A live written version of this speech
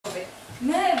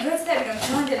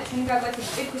შემოგვიძებთ ჩვენი გაკვეთილი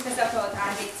პირქვის სასაფლაოდ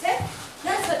არ გიქცევ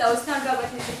და ცოტა უცნაური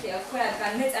გაკვეთილი ხდება თქვენ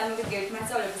რადგან მე წარმოვიდგენთ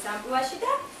მასწავლების ამპლუაში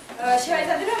და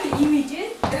შევეცადე რომ იმიჯი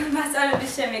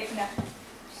მასწავლების შემექმნა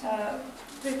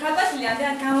გაკვეთილი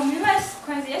ამდენად გამომივა ეს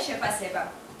თქვენზეა შეფასება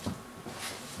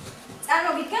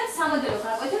წარმოგიდგენთ სამოდელო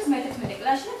გაკვეთილს მე-11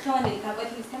 კლასში და დღევანდელი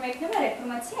გაკვეთილის თემა იქნება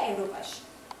რეფორმაცია ევროპაში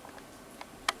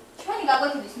ჩვენი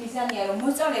გაკვეთილის მიზანია რომ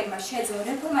მოსწავლეებმა შეეძლონ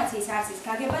რეფორმაციის არსის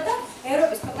გაგება და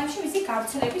ევროპის ქვეყნებში მისი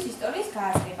გავრცელების ისტორიის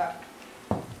გააზრება.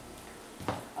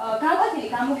 გაკვეთილი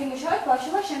გამოგიმუშავეთ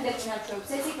ბავშვებმა შემდეგი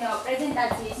ნაჩვენებს ეს იქნება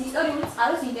პრეზენტაციის, ისტორიული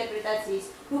წყაროს ინტერპრეტაციის,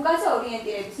 რუკაზე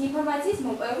ორიენტირების, ინფორმაციის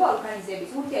მოპოვება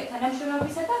ორგანიზების,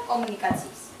 ურთიერთთანამშრომლობისა და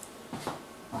კომუნიკაციის.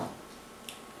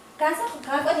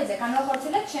 გაკვეთილზე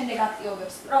განვახორციელებთ შემდეგ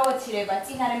აქტივობებს: პროვოცირება,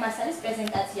 წინარე მასალის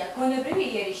პრეზენტაცია, გონებრივი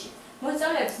იერიში.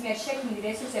 მოსწავლეების მიერ შექმნილი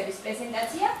რესურსების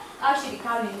პრეზენტაცია, კავშირი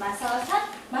გავლენილ მასალასთან,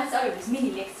 მასწავლებლის მინი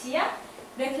ლექცია,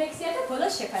 რეფლექსია და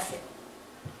ბოლოს შეფასება.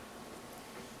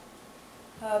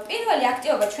 პირველი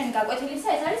აქტივობა ჩვენი გაკვეთილისა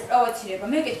ეს არის პროვოცირება.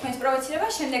 მე კი თქვენს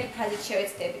პროვოცირებას შემდეგი ფრაზით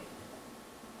შევეცდები.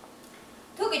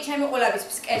 თუკი ჩემი ყოლების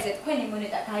ფსკერზე თქვენი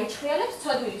მონეტა გაიჩხრიალებს,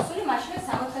 ცოდვილი სული მაშინვე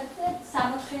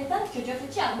 64-დან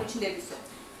ჯოჯოხეთში აღმოჩნდებისო.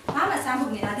 ამას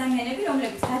ამბობდნენ ადამიანები,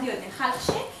 რომლებიც გადიოდნენ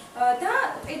ხალხში და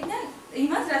ყიდნენ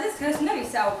იმას, რაზეც დღეს უნდა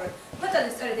ვისაუბროთ. ფოტოზე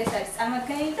სწორედ ეს არის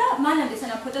წარმოდგენილი და მანამდე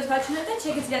სანამ ფოტოს გაჩვენებთ,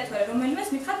 შეგიძლიათ თუ არა რომელიმეს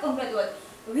მითხრათ კონკრეტულად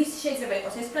ვის შეიძლება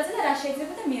იყოს ეს ფრაზა და რა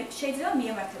შეიძლება და შეიძლება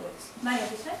მიემართებოდეს.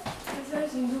 მარიამ იცით? ეს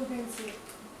არის ინდულგენცია.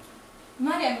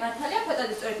 მარიამ მართალია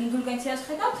ფოტოზე სწორედ ინდულგენციას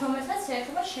ხედავთ, რომელსაც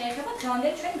შეეხება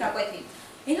დღევანდელი ჩვენი გაკვეთილი.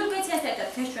 ინდულგენციასთან ერთად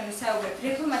დღეს ჩვენ ვისაუბრებთ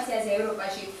რეფორმაციაზე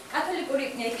ევროპაში, კათოლიკური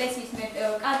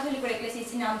ეკლესიის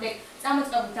წინააღმდეგ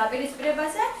წამოწყებულ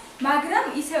დაპირისპირებაზე, მაგრამ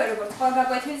ისევე როგორც ყველა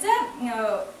გაკვეთილზე,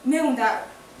 მე უნდა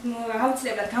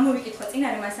აუცილებლად გამოვიკითხო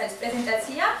წინარე მასალის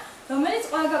პრეზენტაცია, რომელიც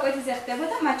ყველა გაკვეთილზე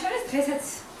ხდებოდა, მათ შორის დღესაც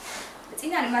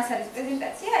წინარე მასალის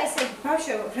პრეზენტაცია, ესე იგი,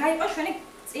 ბავშვებო, რა იყო ჩვენი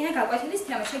წინა გაკვეთილის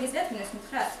თემა, შეგიძლიათ მინას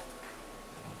მითხრათ?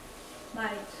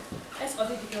 მარიამ. ეს იყო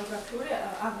დიდი გეოგრაფიული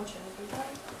აღმოჩენები და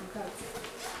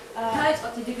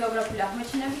დაიწყოთ დიდი გეოგრაფიული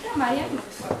აღმოჩენები და მარიამ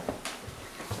მოგესწორ.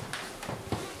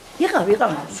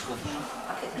 ვიღავ.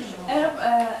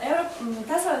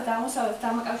 დასავლეთ და აღმოსავლეთ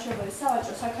დამაკავშირებელი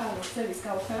სავაჭრო საქონლის გზების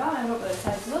გაუქმებამ ევროპელებს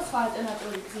აიძულა სხვა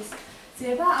ალტერნატიული გზის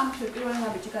ძიება ამ პირველი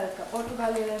ნაბიჯი გადადგა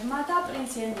პორტუგალიელებმა და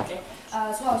პრინცი ენრიკე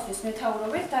ზღვაოსნის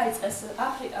მეთაურობით დაიწყეს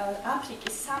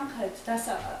აფრიკის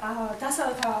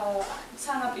დასავლეთ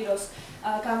სანაპიროს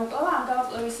გამოკვლევა. ამ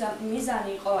გამოკვლევის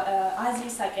მიზანი იყო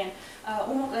აზიისაკენ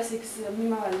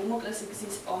უმოკლესი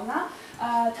გზის პოვნა.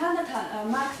 თანდათან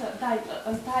მათ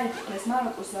დაიპყრეს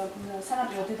მაროკოს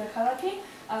სანაპირო დედაქალაქი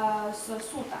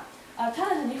სუტა.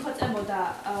 თანდათან იხოცებოდა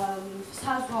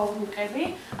საზღვაო რუკები,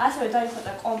 ასევე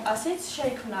დაიხოცა კომპასიც,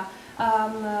 შეიქმნა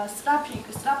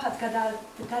სწრაფად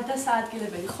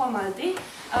გადასაადგილებელი ხომალდი,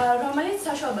 რომელიც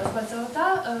საშუალებას გვაძლევდა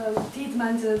დიდ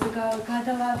მანძილზე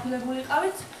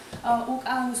გადავარდნებულიყავით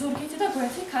უკან ზურგით და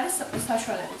გვერდით ქარის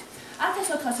საშუალებით.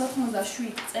 1487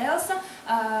 წელს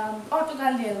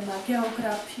პორტუგალიელმა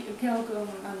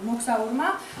მოგზაურმა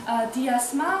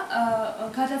დიასმა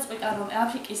გადაწყვიტა, რომ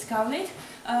აფრიკის გავლით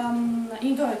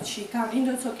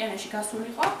ინდოეთის ოკეანეში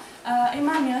გასულიყო.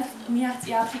 იმან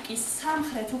მიაღწია აფრიკის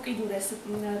სამხრეთ უკიდურეს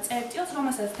წერტილს,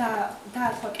 რომელსაც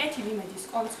დაარქვა კეთილი მედის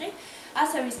კონცხი.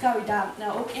 ასევე ის გავიდა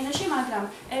ოკეანეში, მაგრამ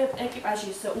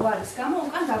ეკიპაჟის უარის გამო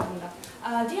უკან დაბრუნდა.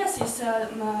 დიასის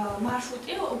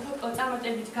მარშრუტი უფრო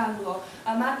წარმატებით განვლო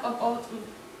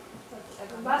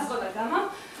ვასკო და გამამ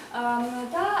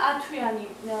და 10 თვიანი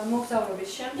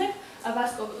მოგზაურობის შემდეგ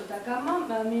ვასკო და გამამ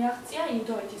მიაღწია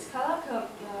ინდოეთის ქალაქ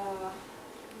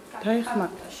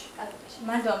კალკუტაში.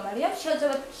 მადლობა მარიამ,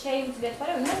 შეუძლიათ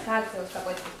რა უნდა გააგრძელოს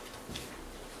გაკვეთილი.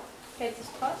 კეთის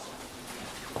ხოს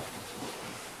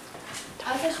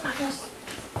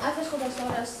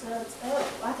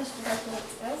 1500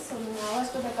 წელს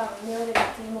ვასკო და გამა მეორე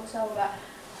მოგზაურა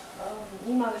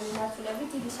იმავე მიმართულებით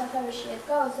დიდი სათავეში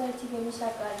ედგა 21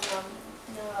 გემისაგან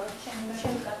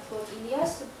შემდგარ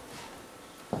ფლოტილიას.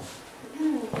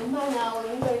 მან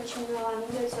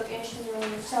ინდოეთის ოკეანეში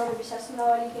მგზავრებისას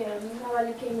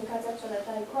მრავალი გემი გაძარცვა და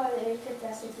დაიქვა. ერთ-ერთი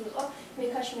ასეთი იყო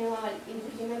მექაში მემავალი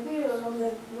პილიგრიმები,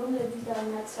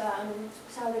 რომლებიდანაც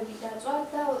მგზავრები დაწვა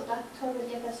და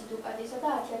 12,000 დუკატისა და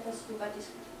 10,000 დუკატის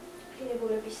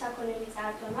ღირებულების საქონელი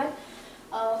წაართვა.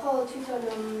 ხოლო თვითონ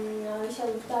ისევ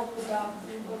დაბრუნდა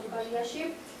პორტუგალიაში.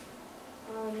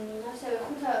 ასევე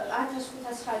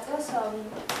 1509 წელს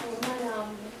მან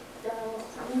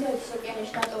ინდოეთის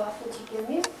ოკეანეში დატოვა 5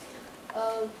 გემი.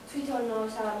 თვითონ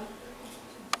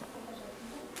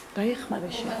გაიხმარე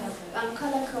შე. ანუ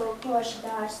ქალაქ ფოაში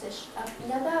დაარსეს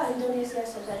შტაბ-ბინა და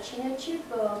ინდონეზიასა და ჩინეთში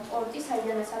პორტი,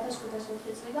 საიდანაც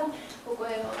 1504 წლიდან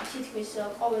უკვე თითქმის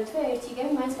ყოველთვე ერთი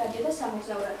გემი მაინც გადიოდა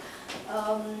სამოგზაუროდ.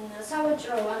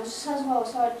 სავაჭრო, ანუ საზღვაო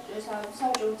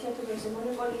სავაჭრო ურთიერთობებზე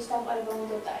მონოპოლიის დამყარება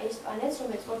უნდოდა ესპანეთს,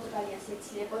 რომელიც პორტუგალიას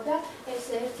ეცილებოდა. ეს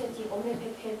ერთ-ერთი იყო მეფე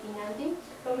ფერდინანდი,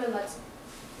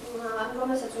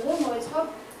 რომელსაც უნდა მოეწყო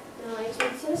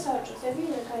ექსპედიცია და სავაჭრო გზები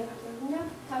გაიფართოვებინა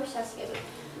თავის სასიკეთოდ.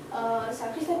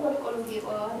 ქრისტეფორ კოლუმბი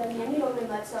იყო ადამიანი,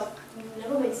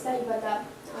 რომელიც დაიბადა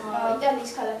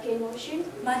იტალიის ქალაქ გენუაში.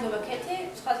 მადლობა კეთი,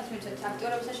 სხვათა მიცეთ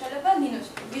აქტიურობის საშუალება, ნინოს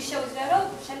ვის შეუძლია რომ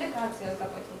შემდეგ გააგრძელოს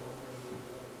გაკვეთილი.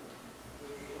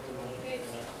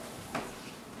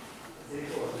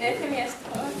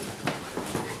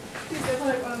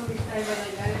 ქრისტეფორ კოლუმბი დაიბადა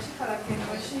იტალიაში, ქალაქ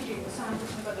გენუაში,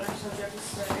 სამეცნიერო პატრონის ოჯახის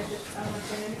ერთ-ერთი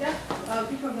წარმომადგენელი და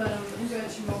ფიქრობდა რომ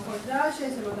ინდოეთში მოხვდა,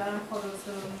 შეიძლებოდა არა მხოლოდ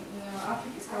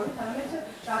აფრიკის გავით, არამედ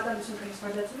რადარის უკრაინის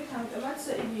გარდაცვლით, ამიტომაც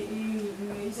იგი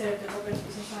იზერებდა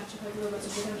კოპერნიკის შეხედულებაზე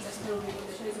დედამიწასფერული იყო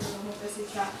და შეიძლება მოხდეს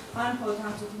ის და არ მხოლოდ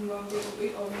ამ წუთი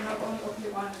იყო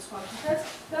ყოფილიყო ან სხვა ფიქრად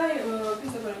და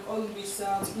ქრისტეფორ კოლუმბის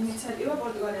ინიციატივა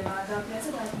პორტუგალიებმა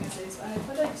დააფინანსა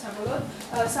ესპანეთმა და ის საბოლოოდ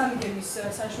სამი გემის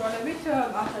საშუალებით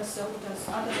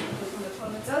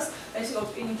 1512 წელს ეს იყო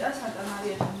პინიტა, სანტა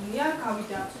მარია და ნინია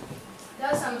გავიდა და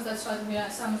 79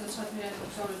 მილიონი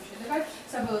მოგზაურობის შედეგად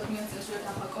საბოლოოდ მიაღწიეს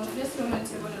ახალ კონტინენტს, რომელიც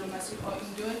ებოდა რომ მას იყო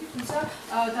ინდოეთი, თუმცა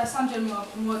და სამჯერ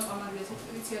მოაწყო მაგალითად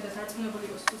ექსპედიცია და დარწმუნებული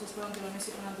იყო სიცოცხლის ბოლომდე რომ ეს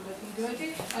იყო ნამდვილად ინდოეთი,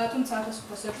 თუმცა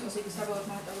 1506 წელს იგი საბოლოოდ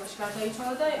მონაწილეობაში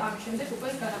გარდაიცვალა და ამის შემდეგ უკვე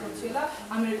განახორციელა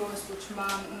ამერიკოს ბურჩმა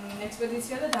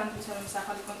ექსპედიცია და დაამტკიცა რომ ეს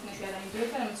ახალი კონტინენტი არა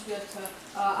ინდოეთი, არამედ სულად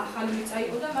ახალი მიწა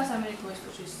იყო და მას ამერიკოს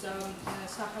ბურჩის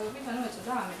სახელობით ანუ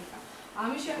ეწოდა ამერიკა.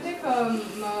 ამის შემდეგ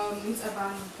მიწება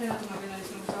ფერადო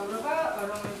მაგენალის მოგზაურობა,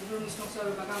 რომლის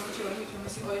მოგზაურობა გამოირჩევა იმით, რომ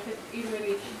ეს იყო ერთ-ერთი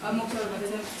პირველი მოგზაურობა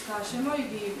დედამიწის გარშემო,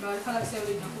 იგი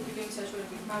ქალაქსეულიდან 5 გემის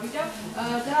საშუალებით გავიდა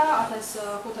და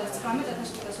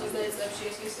 1519-1520 წლებში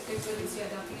ეს ექსპედიცია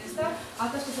დაფინანსდა.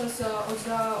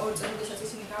 1522 წელს, როდესაც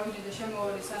ისინი გავიდნენ და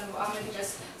შემოვალეს, ანუ ამერიკას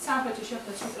სამხრეთში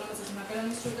შეხვდა ცუტრამაძის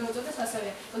მაგალანის შუა უწოდეს, ასევე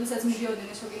როდესაც მიდიოდნენ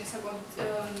ეს ოკეანე საკმაოდ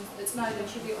წყნარი და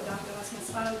ხიდი იყო და ამიტომაც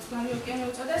წყნარი ოკეანე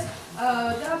უწოდეს.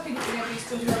 და ფილიპინების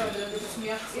კუნძულებს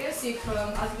მიაღწიეს, იქ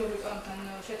ადგილობრივ კოლონთან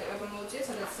შეტაკება მოუწიეს,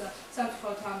 სადაც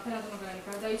სამწუხაროდ ფერადო მაგალანი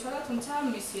გარდაიცვალა, თუმცა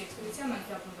მისი ექსპედიცია მაინც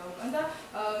დაბრუნდა უკან და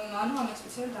ანუ ამ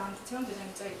ექსპედიციამ დაამტკიცა რომ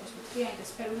დედამიწა იყოს მთლიანი და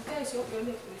სფერული და ეს იყო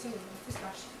პირველი ექსპედიცია დედამიწის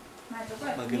გარშემო. მადლობა.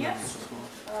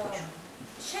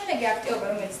 შემდეგი აქტივობა,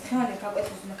 რომელიც დღევანდელ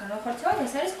გაკვეთილს უნდა განვახორციელოთ,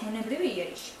 ეს არის გონებრივი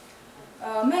იერიში.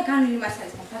 მე განვილი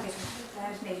მასალისგან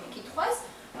დაგესვენებდი კითხვას.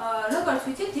 როგორც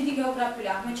ვიცით, დიდი გეოგრაფიული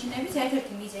აღმოჩენების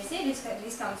ერთ-ერთი მიზეზი, რის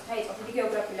გამოც დაიწყო დიდი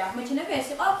გეოგრაფიული აღმოჩენები, ეს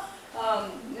იყო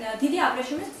დიდი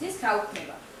აბრეშუმის გზის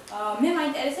გაუქმება. მე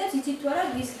მაინტერესებს იცით თუ არა,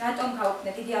 რატომ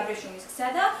გაუქმდა დიდი აბრეშუმის გზა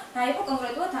და რა იყო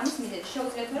კონკრეტულად ამის მიზეზი.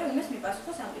 შეუძლიათ თუ არა ვინმეს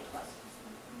მიპასუხოს ამ კითხვას.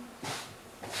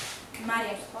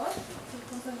 მარიამ სწორად?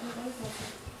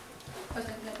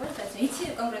 კონსტანტინოპოლის დაიწყო. იცი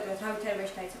კონკრეტულად რა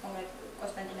ვითარებაში დაიწყო კონკრეტულად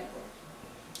კონსტანტინოპოლი?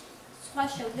 სხვა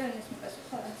შეუძლია ვინმეს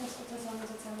მიპასუხოს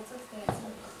 1573 წელს დაიწყო.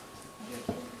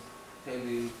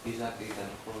 მთელი ბიზანტიიდან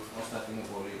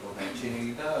კონსტანტინოპოლი იყო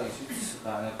გაჩენილი და ისიც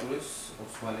გაანადგურეს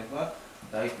ოსმალებმა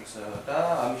დაიკიცა და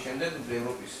ამის შემდეგ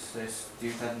ევროპის ეს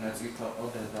ძირითადი ნაწილი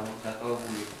ყავდა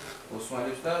დაკავებული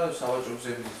ოსმალებს და სავაჭრო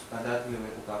გზების გადაადგილება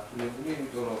იყო გართულებული,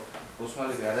 იმიტომ რომ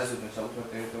ოსმალები არ აძლევდნენ საკუთარ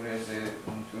ტერიტორიაზე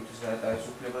თვითონ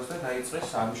გათავისუფლებას და დაიწყეს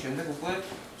ამის შემდეგ უკვე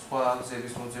სხვა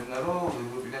გზების მოძებნა, რომ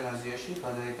ევროპიდან აზიაში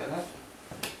გადაეტანათ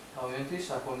თავიანთი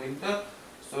საქონელი და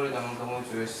სწორედ ამან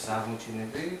გამოიწვია ეს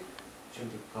აღმოჩენები,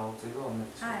 შემდეგ გავაგრძელო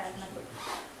ამერიკის.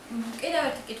 კიდევ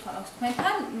ერთი კითხვა მაქვს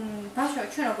თქვენთან. ბავშვები,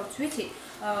 ჩვენ როგორც ვიცით,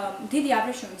 დიდი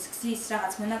აბრეშუმის გზის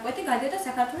რაღაც მონაკვეთი გადიოდა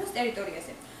საქართველოს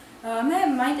ტერიტორიაზე. მე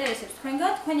მაინტერესებს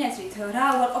თქვენგან, თქვენი აზრით, რა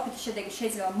უარყოფითი შედეგი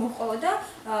შეიძლება მოჰყოლოდა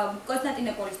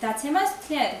კონსტანტინოპოლის დაცემას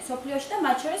მთლიანად მსოფლიოში და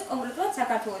მათ შორის კონკრეტულად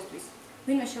საქართველოსთვის.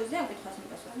 ვინმე შეუძლია ამ კითხვას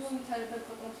მიპასუხოს? განვითარებად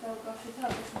პოტენციალ კავშირთა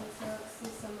აბრეშუმის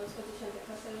გზის მოწყობის შემდეგ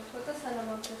ასევე იყო და სანამ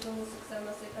ამ პროცესის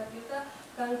გზამას ეკადიოდა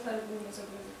განვითარებული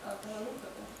მეზობლები ყავდა.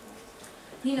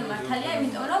 ნინო მართალია,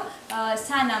 იმიტომ რომ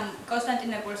სანამ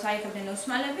კონსტანტინოპოლს აიღებდნენ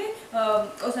ოსმალები,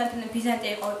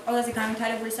 ბიზანტია იყო ყველაზე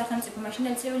განვითარებული სახელმწიფო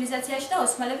მაშინდელ ცივილიზაციაში და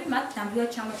ოსმალები მათ ნამდვილად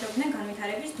ჩამოშორდნენ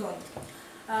განვითარების დონით.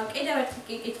 კიდევ ერთი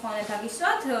კითხვა უნდა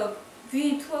დაგისვათ,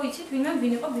 თუ იცით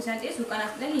ვინ იყო ბიზანტიის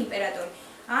უკანასკნელი იმპერატორი?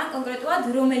 ან კონკრეტულად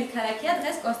რომელი ქალაქია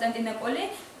დღეს კონსტანტინოპოლი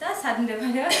და სად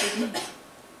მდებარეობს იგი?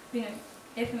 ვინ?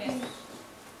 ერთმანეთს.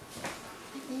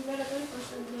 იმპერატორი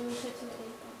კონსტანტინოპოლში იყო.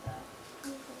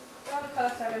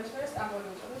 ქალაქს აღნიშნავს სტამბოლი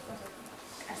უწოდეს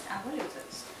კონსტანტინოპოლს. სტამბოლი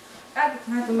უწოდეს.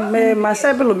 მე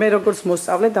მასწავლებლო მე როგორც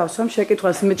მოსწავლე დავსვამ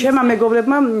შეკითხვას. ჩემმა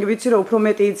მეგობრებმა ვიცი რომ უფრო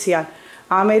მეტი იციან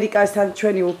ამერიკასთან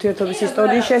ჩვენი ურთიერთობის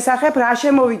ისტორიის შესახებ, რა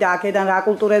შემოვიდა აქედან, რა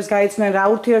კულტურებს გაიცნდნენ, რა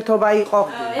ურთიერთობა იყო.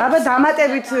 აბა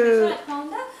დამატებით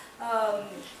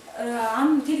ამ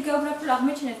დიდ გეოგრაფიულ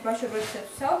აღმოჩენებს ბავშვებისთვის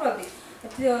საუბრობთ.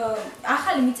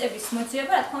 ახალი მიწების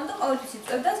მოძიება, რა თქმა უნდა, ყოველთვის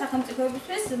იწვევდა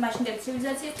სახელმწიფოებისთვის, მაშინდელი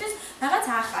ცივილიზაციისთვის რაღაც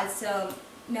ახალს.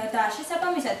 და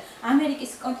შესაბამისად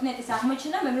ამერიკის კონტინენტის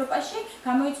აღმოჩენამ ევროპაში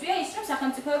გამოიწვია ის, რომ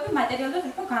სახელმწიფოები მატერიალურად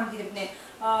უფრო გამდიდრდნენ.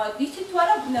 იცით თუ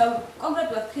არა,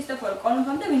 კონკრეტულად ქრისტოფორ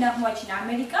კოლუმბამდე ვინ აღმოაჩინა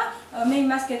ამერიკა? მე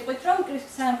იმას გეტყვით, რომ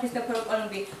ქრისტოფორ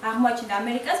კოლუმბი აღმოაჩინა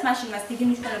ამერიკას, მაშინ მას დიდი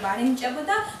მნიშვნელობა არ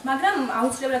ენიჭებოდა, მაგრამ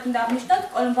აუცილებლად უნდა აღნიშნოთ,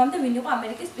 კოლუმბამდე ვინ იყო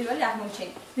ამერიკის პირველი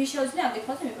აღმომჩენი. ვის შეუძლია ამ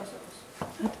კითხვაზე მიპასუხოს?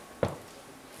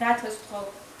 რა თქოს ხო?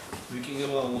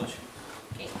 ვიკინგებმა აღმოაჩინა.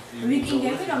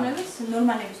 ვიკინგები, რომლებიც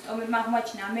ნორმანების ტომებმა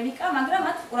აღმოაჩინა ამერიკა, მაგრამ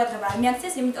მათ ყურადღება არ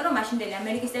მიაქციეს, იმიტომ რომ მაშინდელი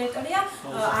ამერიკის ტერიტორია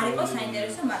არ იყო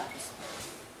საინტერესო მათთვის.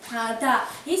 და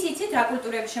ის იცით რა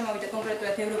კულტურები შემოვიდა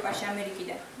კონკრეტულად ევროპაში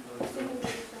ამერიკიდან?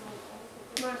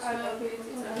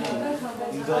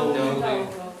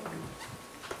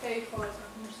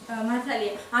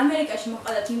 მართალია, ამერიკაში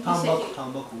მოყავდათ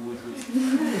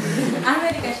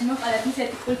ამერიკაში მოყავდათ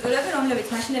ისეთი კულტურები, რომლებიც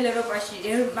მაშინდელ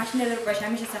ევროპაში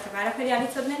ამის შესახებ არაფერი არ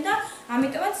იცოდნენ და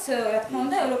ამიტომაც, რა თქმა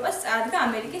უნდა, ევროპას წაადგა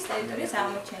ამერიკის ტერიტორიის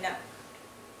აღმოჩენა.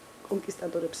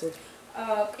 კონკისტადორებზე.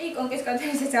 კი,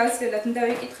 კონკისტადორებსაც აუცილებლად უნდა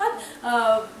ვიკითხოთ,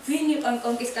 ვინ იყვნენ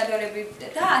კონკისტადორები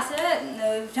და ასევე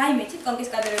რა იმეცით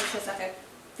კონკისტადორების შესახებ.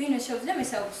 ვინ შეუძლია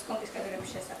მისაუბროს კონკისტადორების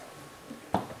შესახებ?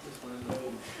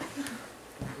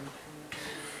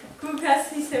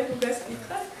 გუგას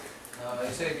კითხოთ.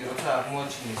 ესე იგი, როცა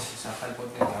აღმოაჩინეს ახალი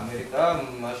კონტინენტი ამერიკა,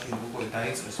 მაშინ უკვე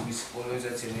დაიწყეს მისი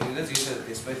კოლონიზაცია და ძირითადად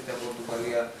ესპანეთი და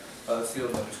პორტუგალია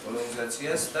ცდილობდა მის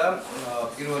კოლონიზაციას და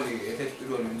ერთ-ერთი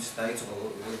პირველი ვინც დაიწყო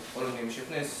კოლონიების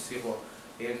შექმნა ეს იყო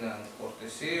ერნან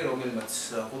კორტესი, რომელმაც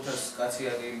 500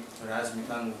 კაციანი რაზმით,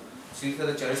 ანუ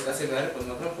ძირითადად ჯარისკაცები არ იყვნენ,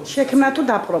 მაგრამ შექმნა თუ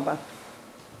დაპყრობა.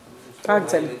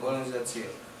 გაგრძელე კოლონიზაცია.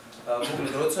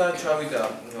 მოკლედ, როცა ჩავიდა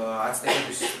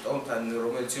აცტეკების ტომთან,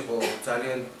 რომელიც იყო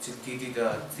ძალიან დიდი და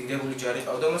დიდებული ჯარი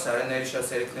ყავდა, მას არანაირი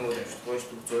შანსი არ ექნებოდა, შემთხვევაში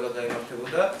თუ ბრძოლა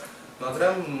გაიმართებოდა,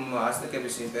 მაგრამ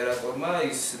აცტეკების იმპერატორმა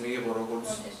ის მიიღო როგორც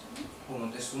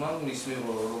მონტესუმა, ის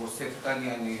მიიღო როგორც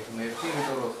თეთრკანიანი ღმერთი,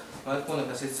 იმიტომ რომ მათ ჰქონდათ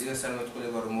ასეთი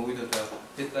წინასწარმეტყველება, რომ მოვიდოდა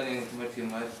თეთრკანიანი ღმერთი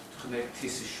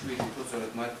ღმერთის შვილი, თუ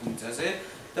სწორედ მათ მიწაზე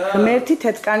და ღმერთი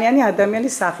თეთრკანიანი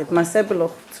ადამიანის სახით, მასწავლებლო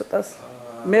ცოტას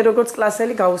მე როგორც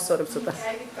კლასელი გავუსწორებ ცოტა.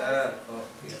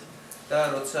 და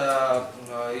როცა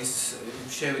ის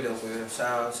შევიდა უკვე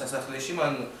სასახლეში,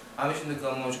 მან ამის შემდეგ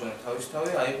გამოაჩვენა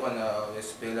თავისთავი, აიყვანა ეს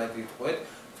ბელადი თქვით,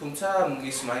 თუმცა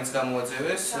ის მაინც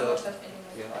გამოაძევეს.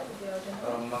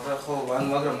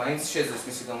 მაგრამ მაინც შეძლეს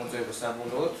მისი გამოძევება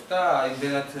საბოლოოდ და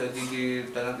იმდენად დიდი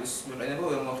დანაკლისის მიყენება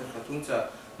ვერ მოახერხა, თუმცა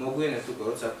მოგვიანებით უკვე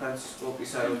როცა ფრანცისკო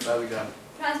პისარო წავიდა.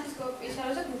 ფრანცისკო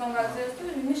პისაროზე გუგამ გაგზავნეს და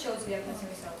ვინმე შეუძლია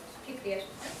ფასმისაუბროს. ფიქრია.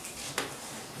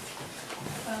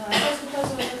 ეს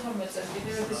 2012 წელს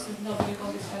დიდების ნობელი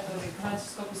კონკისტადორი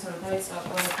ფრანცისკო პისარო დაიწყო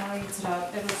დაიძრა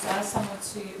პერუს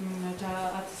 160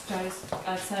 ჯარის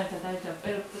კაცთან დაიძრა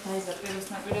პერუს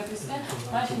ნაპირებისკენ.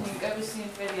 მაშინ ინკების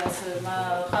იმპერიას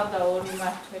ყავდა ორი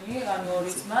მმართველი, ანუ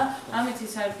ორი ძმა. ამით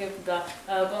ისარგებდა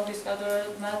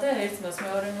კონკისტადორებმა და ერთ ძმას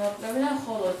მეორე მოაკლებინა,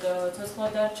 ხოლო ცოცხლა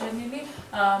დარჩენილი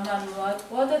მან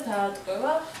მოატყუა და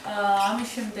დაატყვევა. ამის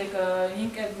შემდეგ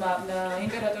ინკებმა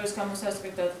იმპერატორის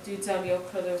გამოსასყიდად დიდძალი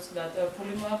ოქროდებს და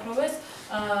ფული მოაგროვეს.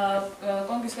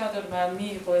 კონკისტადორმა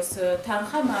მიიღო ეს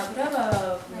თანხა, მაგრამ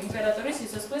იმპერატორის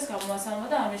სიცოცხლის გამოასალმა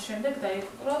და ამის შემდეგ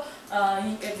დაიპყრო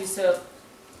ინკების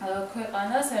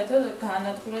ქვეყანა, საერთოდ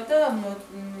გაანადგურა და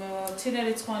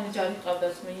მცირერიცხოვანი ჯარი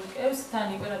ჰყავდათ ინკებს, თან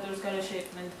იმპერატორის გარეშე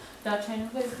იყვნენ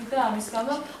დარჩენილები და ამის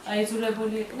გამო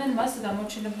აიძულებული იყვნენ მას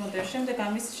გამორჩილებოდნენ. შემდეგ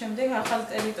ამის შემდეგ ახალ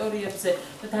ტერიტორიებზე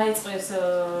დაიწყეს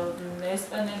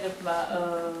ესპანელებმა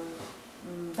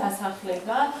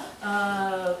დასახლება.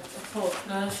 ხო,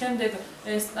 შემდეგ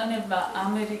ესპანელებმა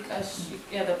ამერიკაში,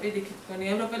 და პირიქით თქვენი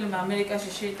ევროპელებმა ამერიკაში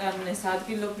შეიტანეს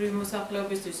ადგილობრივი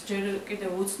მოსახლეობისთვის ჯერ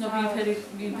კიდევ უცნობი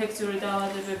ინფექციური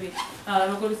დაავადებები,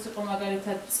 როგორც იყო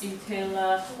მაგალითად წითელა,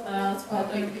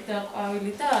 ბატონები და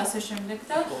ყვავილი და ასე შემდეგ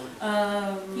და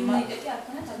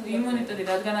იმუნიტეტი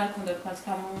რადგან არ ჰქონდათ მათ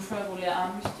გამომუშავებული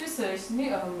ამისთვის, ისინი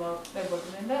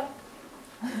მოაკლებოდნენ და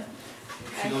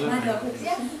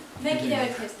მე კიდევ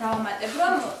ერთხელ დავამატებ,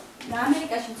 რომ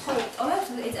ამერიკაში მცხოვრებ ტომებს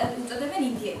უწოდებენ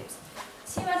ინდიელებს.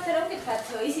 სიმართლე რომ გითხრათ,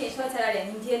 ისინი სხვაც არ არიან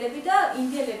ინდიელები და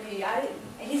ინდიელები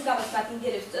რის გამოც მათ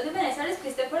ინდიელებს უწოდებენ, ეს არის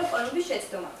ქრისტოფორ კოლუმბის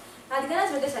შეცდომა. რადგანაც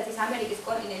როდესაც ის ამერიკის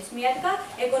კონტინენტს მიადგა,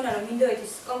 ეგონა რომ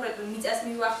ინდოეთის კონკრეტულ მიწას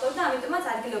მიუახლოვდა, ამიტომაც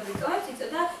ადგილობრივ ტომებს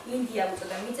იწოდა ინდია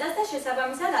უწოდა მიწას და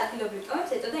შესაბამისად ადგილობრივ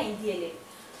ტომებს ეწოდა ინდიელები.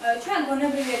 ჩვენ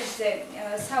გონებრივი ერისზე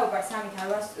საუბარს ამით არ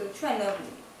ვასრულებთ, ჩვენ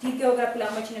დიდ გეოგრაფიულ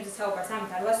აღმოჩენებზე საუბარს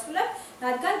ამით არ ვასრულებთ,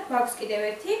 რადგან გვაქვს კიდევ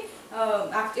ერთი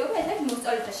აქტიობა, ეს არის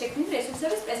მოსწავლეთა შექმნილი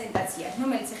რესურსების პრეზენტაცია,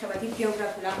 რომელიც ეხება დიდ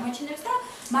გეოგრაფიულ აღმოჩენებს და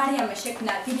მარიამმა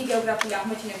შექმნა დიდი გეოგრაფიული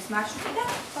აღმოჩენების მარშრუტი და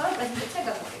ხოლმე პრეზენტაცია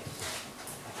გაგვაკეთდა.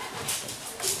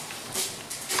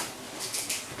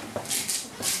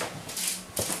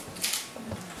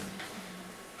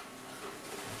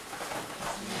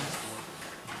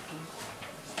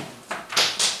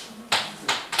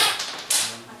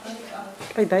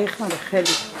 აი დაიხმარე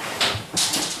ხელი.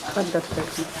 ხელი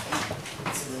დაიხმარე.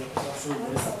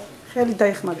 ხელი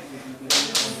დაიხმარე.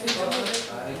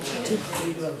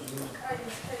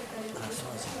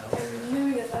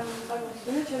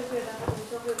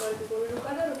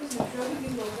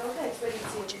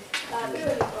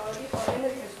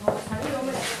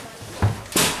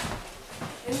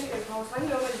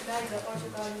 რომელიც დაიწყო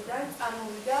პორტუგალიიდან,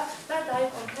 წამოვიდა და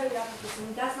დაიწყო მთელი აფრიკის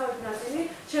დასავლეთ ნაწილი,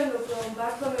 შემდეგ რომ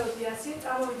ბართოლომეო დიასი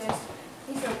წამოვიდა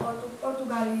ისევ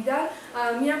პორტუგალიიდან,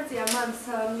 მიაღწია მან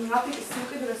აფრიკის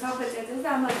უკიდურეს სამხრეთ წერტილს და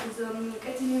ამას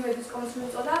კეთილიმედის კონსული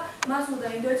უწოდა, მას უნდა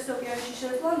ინდოეთის ოკეანეში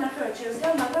შეესვა, ნახევრად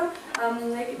შეუძლია, მაგრამ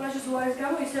ეკიპაჟის უარის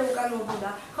გამო ისევ უკან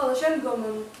მობრუნდა. ხოლო შემდგომ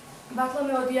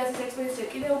ბართოლომეო დიასის ექსპედიცია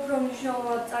კიდევ უფრო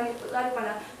მნიშვნელოვნად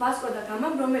წარიყვანა ვასკო და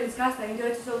გამამ, რომელიც გასცა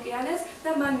ინდოეთის ოკეანეს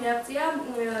და მან მიაღწია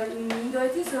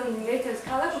ინდოეთის ერთ-ერთ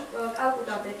ქალაქ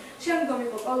კალკუტამდე. შემდგომ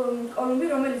იყო კოლუმბი,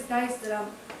 რომელიც დაესწრა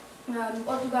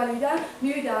პორტუგალიიდან,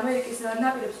 მივიდა ამერიკის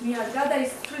ნაპირებს მიადგა და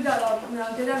ის თვლიდა რომ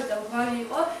დედამიწა გვარი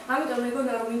იყო, ამიტომ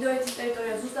ეგონა რომ ინდოეთის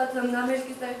ტერიტორია ზუსტად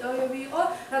ამერიკის ტერიტორიები იყო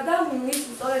და ის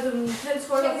სწორედ მთელი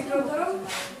ცხოვრება ფიქრობდა რომ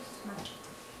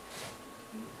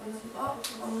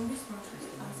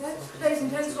და ის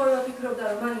მთელი ცხოვრება ფიქრობდა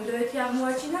რომ მან ინდოეთი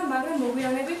აღმოაჩინა, მაგრამ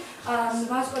მოგვიანებით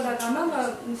ვასკო და გამამ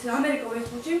ამერიკო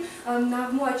ვესპუჩიმ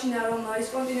აღმოაჩინა რომ ის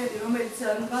კონტინენტი რომელიც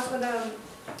ვასკო და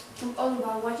კოლუმბა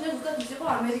აღმოაჩინა ზუსტად ის იყო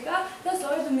ამერიკა და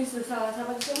სწორედ მის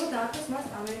საპატიო დაარქვეს მას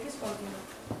ამერიკის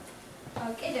კონტინენტი.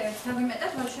 კიდევ ერთ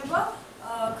დავიმეტებ ბავშვებო,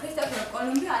 ქრისტოფორ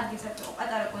კოლუმბი ადგილსაც იყო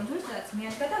პატარა კუნძული, სადაც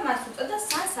მიადგა და მას უწოდა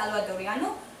სან სალვადორი, ანუ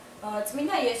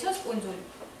წმინდა იესოს კუნძული.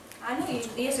 ანუ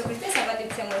იესო ქრისტეს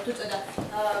საპატივცემულოდ უწოდა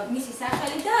მისი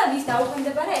სახელი და ის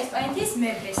დაუქვემდებარა ესპანეთის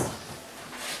მეფეს.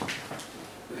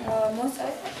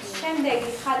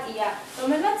 შემდეგი ხატია,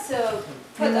 რომელმაც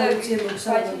ფოტოები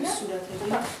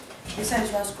გვაჩვენა. ეს არის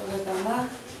ვასკო და გამა,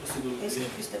 ეს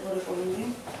ქრისტოფორ კოლუმბი.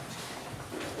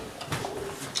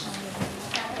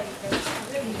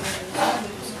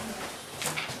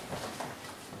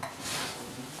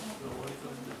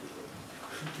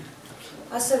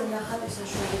 ასევე ნახატის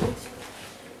საშუალებით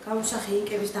გამოსახე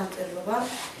ინკების დამწერლობა.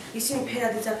 ისინი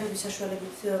ფერადი ძაფების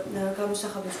საშუალებით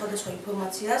გამოსახავდნენ სხვადასხვა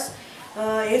ინფორმაციას.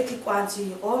 ერთი კვანძი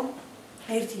იყო,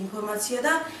 ერთი ინფორმაცია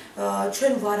და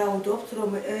ჩვენ ვარაუდობთ, რომ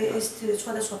ეს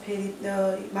სხვადასხვა ფერი,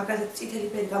 მაგალითად წითელი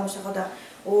ფერი გამოსახავდა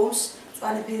ომს,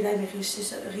 მწვანე ფერი რაიმე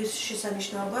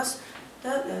ღირსშესანიშნაობას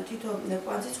და თითო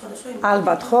კვანძი სხვადასხვა ინფორმაცია.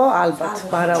 ალბათ ხო? ალბათ.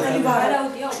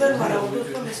 ვარაუდია. ჩვენ ვარაუდობთ,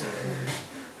 რომ ეს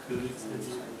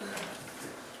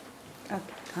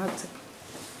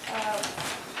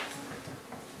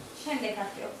შემდეგ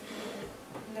აქტიობს.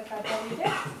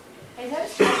 ეს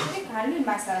არის კავშირი განვლილ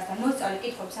მასალასთან. მოსწავლე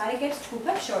კითხვებს არიგებს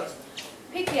ჯგუფებს შორის.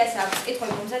 ფიქრიას აქვს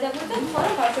კითხვები მომზადებული და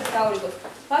თორემ ბავშვებს გაურიგოთ.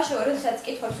 ბავშვებო, როდესაც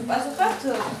კითხვებს უპასუხებთ,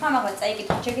 ხმამაღლა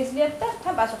წაიკითხოთ შეგეძლიათ და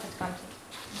თან პასუხით გამწვით.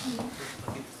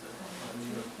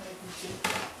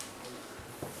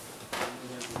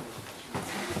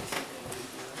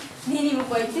 ნინი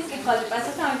მოყვეიცის კითხვაზე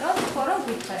პასუხი, ამიტომ თორემ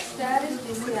გითხრას. და არის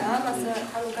ისია, ამას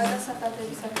ანუ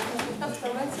გადასახადების საკითხებს,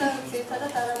 რომელიც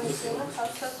ერთადად არ ამოწევა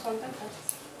ხალხს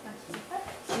კონტაქტს.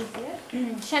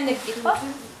 შემდეგ კითხვა.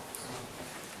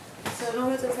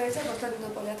 რომელიც საერთოდ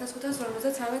კონსტანტინოპოლი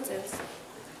 1553 წელს.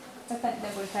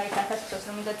 კონსტანტინოპოლი საერთოდ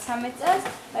 1553 წელს.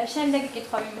 შემდეგი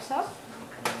კითხვა მიმოსავ.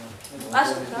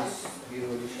 პასუხი.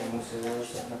 პირველი შემოსევა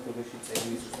საქართველოში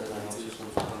წელი ზუსტად ამავსის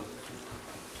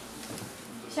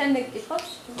შემდეგ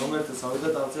კითხავს. რომელზეც ავიდა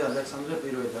ტალწი ალექსანდრე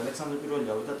პირველი. ალექსანდრე პირველი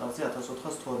ავიდა ტალწი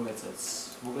 1412 წელს.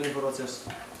 მოკლე ინფორმაციას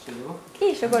შეიძლება? კი,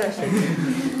 შეგორა შეიძლება.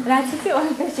 რაც იცი,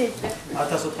 ყველაფერი შეიძლება.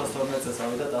 1412 წელს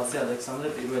ავიდა ტალწი ალექსანდრე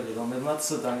პირველი, რომელმაც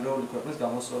დანგრეული ქვეყნის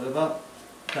გამოსწორება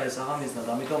დაესახა მიზნად.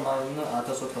 ამიტომ მან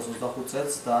 1425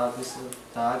 წელს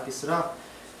დააკისრა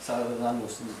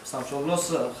სამშობლოს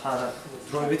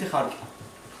დროებითი ხარკი.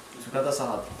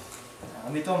 გადასახადი.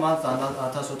 ამიტომ მან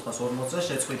 1440 წელს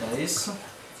შეწყვიტა ის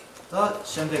და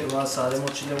შემდეგ მას არ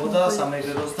ემორჩილებოდა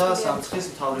სამეგრელოს და სამცხის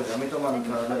მთავრები. ამიტომ მან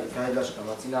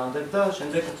გაილაშქრა წინააღმდეგ და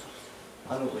შემდეგ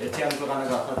ანუ ერთიანი ქვეყანა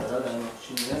გახადა რა და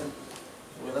ემორჩილდნენ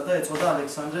ყველა და ეწოდა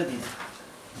ალექსანდრე დიდი.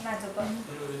 მადლობა.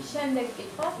 შემდეგ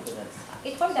კითხვა?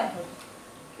 კითხვები დამთავრდა.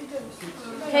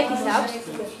 ქეთის აქვს?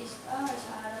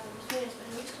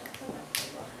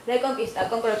 რეკონკისტა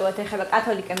კონკრეტულად ეხება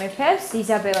კათოლიკე მეფეებს,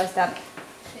 იზაბელას და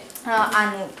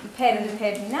ანუ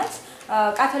ფერდინანდს.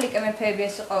 კათოლიკე მეფეები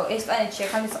ეს იყო ესპანეთში,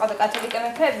 ხანძრით ყავდა კათოლიკე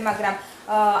მეფეები, მაგრამ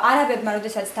არაბებმა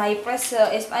როდესაც დაიპყრეს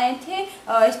ესპანეთი,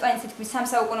 ესპანეთი თითქმის 3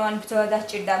 საუკუნოვანი ბრძოლა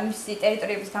დასჭირდა მისი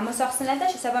ტერიტორიების გამოსახსნელად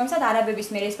და შესაბამისად არაბების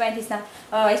მიერ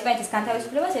ესპანეთის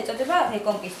განთავისუფლებას ეწოდება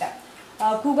რეკონკისტა.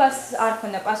 გუგას არ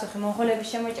ქონდა პასუხი მონღოლების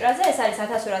შემოჭრაზე, ეს არის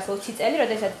 1220 წელი,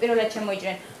 როდესაც პირველად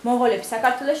შემოიჭრნენ მონღოლები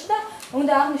საქართველოში და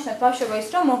უნდა აღნიშნოთ ბავშვობა ის,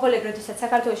 რომ მონღოლები როდესაც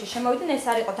საქართველოში შემოვიდნენ, ეს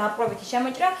არ იყო დაპყრობითი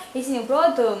შემოჭრა, ისინი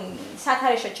უბრალოდ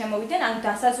სათარეშოდ შემოვიდნენ, ანუ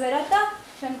დასაზვერად და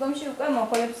შემდგომში უკვე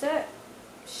მონღოლებზე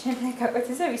შემდეგ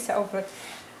გაკვეთილზე ვისაუბროთ.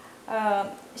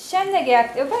 შემდეგი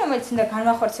აქტივობა, რომელიც უნდა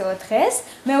განვახორციელოთ დღეს,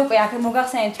 მე უკვე აქ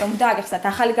მოგახსენეთ, რომ უნდა აგეხსნათ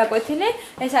ახალი გაკვეთილი,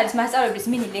 ეს არის მასწავლებლის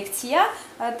მინი ლექცია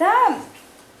და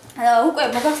უკვე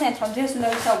მოგახსენეთ, რომ დღეს უნდა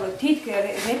ვისაუბროთ თით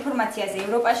რეფორმაციაზე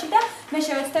ევროპაში და მე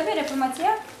შევეცდები რეფორმაცია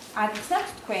აგიხსნათ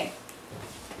თქვენ.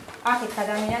 აქეთ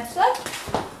გადამინაცვლოთ.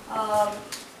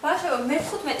 ბავშვებო,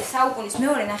 მე-15 საუკუნის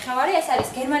მეორე ნახევარი ეს არის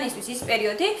გერმანიისთვის ის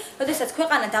პერიოდი, როდესაც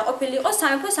ქვეყანა დაყოფილი იყო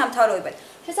სამეფო სამთავროებად.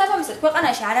 შესაბამისად,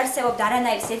 ქვეყანაში არ არსებობდა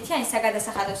არანაირი ერთიანი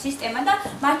საგადასახადო სისტემა და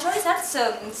მათ შორის არც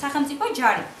სახელმწიფო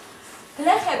ჯარი.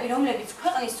 გლეხები, რომლებიც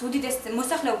ქვეყნის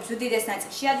მოსახლეობის უდიდეს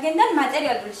ნაწილს შეადგენდნენ,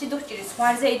 მატერიალური სიდუხჭირის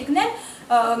ზღვარზე იდგნენ.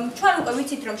 ჩვენ უკვე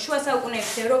ვიცით, რომ შუა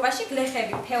საუკუნეების ევროპაში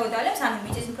გლეხები ფეოდალებს, ანუ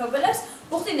მიწისმფლობელებს,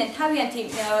 უხდიდნენ თავიანთი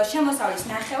შემოსავლის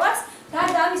ნახევარს.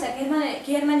 გარდა ამისა,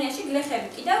 გერმანიაში გლეხები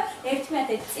კიდევ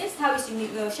 11 წელს თავისი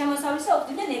შემოსავლისა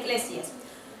უხდიდნენ ეკლესიას.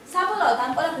 საბოლოოდ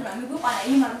ამ ყველაფერმა მიგვიყვანა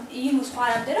იმ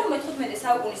სხვაარამდე, რომ მე-15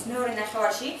 საუკუნის მეორე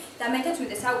ნახევარში და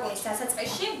მე-16 საუკუნის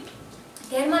დასაწყისში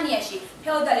გერმანიაში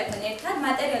ფეოდალებთან ერთად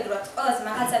მატერიალურად ყველაზე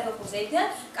მაღალ საფეხურზე იდგნენ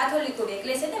კათოლიკური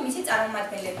ეკლესია და მისი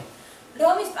წარმომადგენლები.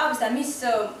 რომის პაპს და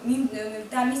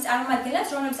მის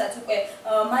წარმომადგენლებს, რომლებსაც უკვე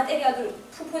მატერიალური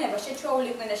ფუფუნება შეჩვეული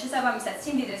იყვნენ და შესაბამისად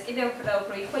სიმდიდრეს კიდევ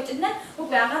უფრო იხვეჭდნენ,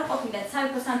 უკვე აღარ ყოფილდათ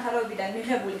სამეფო სამთავროებიდან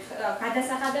მიღებული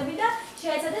გადასახადები და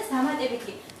შეეცადეს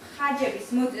დამატებითი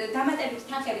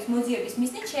თანხების მოძიების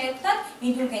მიზნით შეეხვდათ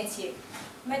ინდულგენციები.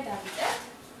 მე დავიწერთ.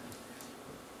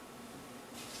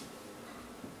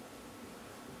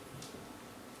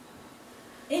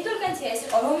 ინდულგენცია ეს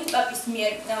იყო რომის პაპის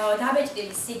მიერ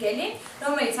დაბეჭდილი სიგელი,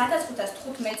 რომელიც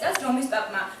 1515 წელს რომის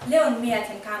პაპმა ლეონ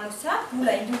მე-10-მ გამოსცა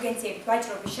ბულა ინდულგენციებით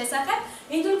ვაჭრობის შესახებ.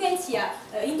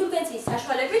 ინდულგენციის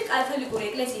საშუალებით კათოლიკური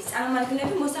ეკლესიის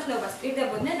წარმომადგენლები მოსახლეობას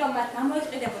პირდებოდნენ, რომ მათ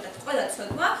გამოიყენებოდათ ყველა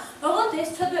ცოდვა, ოღონდ ეს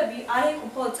ცოდვები არ იყო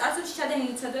მხოლოდ წარსულში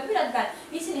ჩადენილი ცოდვები, რადგან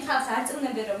ისინი ხალხს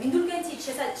არწმუნებდნენ, რომ ინდულგენციით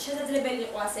შესაძლებელი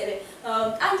იყო ასევე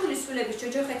ტანჯული სულების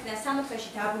ჯოჯოხეთიდან სამოთხეში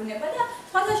დაბრუნება და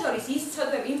სხვათა შორის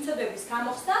იმ ცოდვების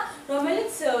გამოხსნა,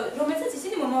 რომელსაც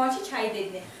ისინი მომავალში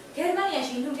ჩაიდებდნენ.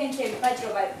 გერმანიაში ინდულგენციების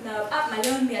ვაჭრობა პაპმა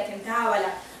ლეონ მე-10-მ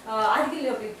დაავალა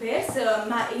ადგილობრივ ბერს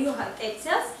იოჰან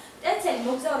ტეცელს. ტეცელი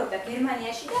მოგზაურობდა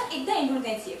გერმანიაში და ყიდდა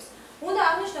ინდულგენციებს. უნდა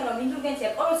აღნიშნო, რომ ინდულგენცია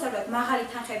ყოველსაერთოდ მაღალი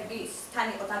თანხებისთან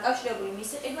იყო დაკავშირებული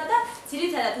მისი ყიდვა და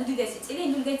ძირითადად უდიდესი წილი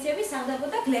ინდულგენციების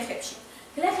საღდებოდა გლეხებში.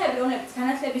 გლეხები, რომლებიც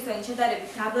განათლების დონით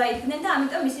შედარებით დაბლა იდგნენ და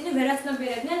ამიტომ ისინი ვერ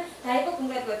აცნობიერებდნენ რა იყო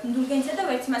კონკრეტულად ინდულგენცია და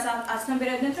ვერც მას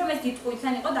აცნობიერებდნენ, რომ ეს დიდ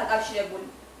ყუთთან იყო დაკავშირებული.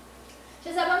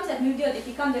 შესაბამისად მივდიოდით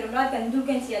იქამდე, რომ რადგან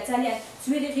ინდულგენცია ძალიან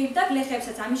ძვირი ღირდა,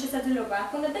 გლეხებსაც ამის შესაძლებლობა არ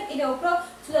ჰქონდათ და კიდევ უფრო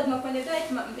ცუდად მოქმედებდა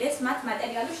ეს მათ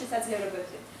მატერიალურ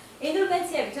შესაძლებლობებზე.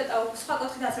 ინდულგენციები ცოტა სხვა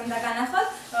კუთხითაც რომ დაგანახოთ,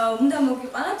 უნდა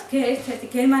მოგიყვანოთ ერთ-ერთი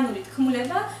გერმანული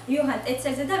თქმულება იოჰან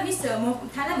ტეცელზე და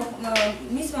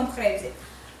მის მომხრეებზე.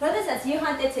 როდესაც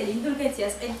იოჰან ტეცელი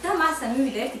ინდულგენციას ყიდდა, მასთან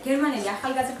მივიდა ერთი გერმანელი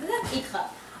ახალგაზრდა და კითხა,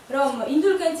 რომ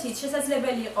ინდულგენციით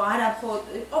შესაძლებელი იყო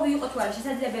იყო თუ არა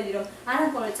შესაძლებელი, რომ არა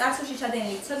მხოლოდ წარსულში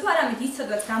ჩადენილი ცოდვა, არამედ ის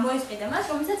ცოდვაც გამოესყიდა მას,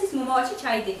 რომელსაც ის მომავალში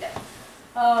ჩაიდიდა.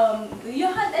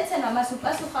 იოჰან ტეცელმა მას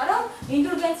უპასუხა, რომ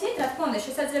ინდულგენციით რა თქმა უნდა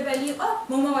შესაძლებელი იყო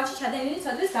მომავალში ჩადენილი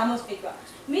ცოდვის გამოსყიდვა.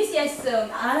 მისი ეს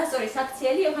არასწორი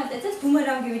საქციელი იოჰან ტეცელს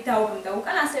ბუმერანგივით დაუბრუნდა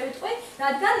უკან, ასე ვიტყვი,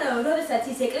 რადგან როდესაც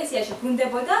ის ეკლესიაში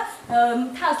ბრუნდებოდა,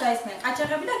 თავს დაესხნენ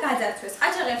ყაჩაღები და გაძარცვეს.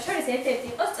 ყაჩაღებს შორის ერთ-ერთი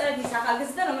იყო სწორედ ის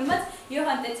ახალგაზრდა, რომელმაც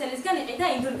იოჰან ტეცელისგან იყიდა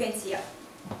ინდულგენცია.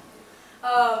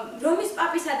 რომის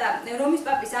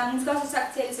პაპის ამ მსგავსი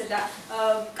საქციელისა და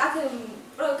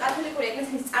კათოლიკური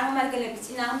ეკლესიის წარმომადგენლების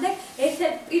წინააღმდეგ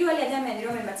ერთ-ერთი პირველი ადამიანი,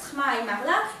 რომელმაც ხმა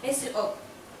აიმაღლა, ეს იყო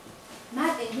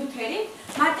მარტინ ლუთერი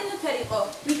იყო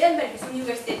ვიტენბერგის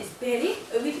უნივერსიტეტის ბერი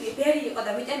იყო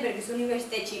და ვიტენბერგის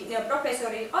უნივერსიტეტში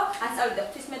პროფესორი იყო, ასწავლიდა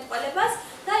ღვთისმეტყველებას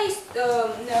და ის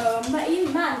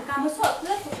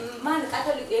მან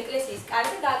კათოლიკური ეკლესიის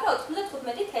კარზე გააკრა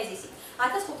 95 თეზისი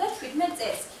 1517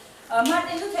 წელს.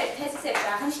 მარტინ ლუთერი თეზისებში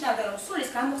აღნიშნავდა, რომ სულის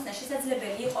გამოხსნა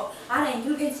შესაძლებელი იყო არა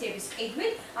ინდულგენციების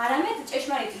ყიდვით, არამედ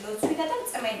ჭეშმარიტი ლოცვითა და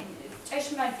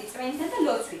წმენითა და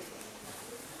ლოცვით.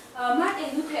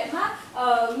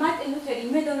 მარტინ ლუთერი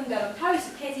იმედოვნებდა, რომ თავისი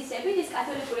თეზისებით ის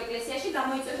კათოლიკურ ეკლესიაში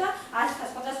გამოიწვევდა არხთა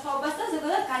სხვადასხვაობას და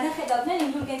ზოგადად განახედავდნენ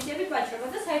ინდულგენციების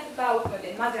ვაჭრობას და საერთოდ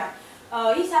გააუქმებდნენ, მაგრამ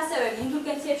ის ასევე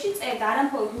ინდულგენციებში წერდა,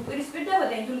 არამხოლოდ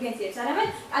უპირისპირდებოდა ინდულგენციებს, არამედ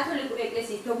კათოლიკური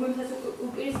ეკლესიის დოგმებსაც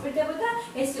უპირისპირდებოდა.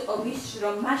 ეს იყო ის,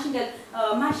 რომ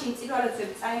მაშინ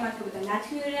წინვალოცვები წარიმართებოდა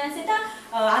ლათინურ ენაზე და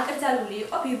აკრძალული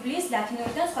იყო ბიბლიის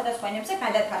ლათინურიდან სხვადასხვა ენებზე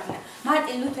გადათარგმნა.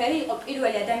 მარტინ ლუთერი იყო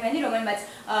პირველი ადამიანი, რომელმაც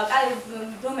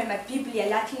ბიბლია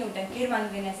ლათინურიდან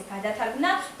გერმანულ ენაზე გადათარგმნა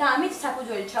და ამით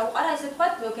საფუძველი ჩაუყარა, ესე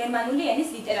ვთქვათ, გერმანული ენის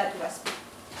ლიტერატურას.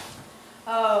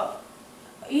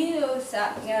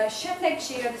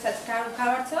 შემდეგში, როდესაც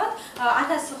გავარცხავთ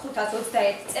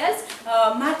 1521 წელს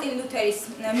მარტინ ლუთერის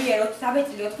მიერ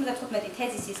დაბეჭდილი 95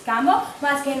 თეზისის გამო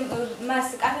მას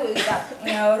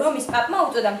რომის პაპმა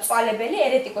უწოდა მწვალებელი,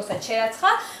 ერეტიკოსად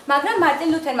შერაცხა, მაგრამ მარტინ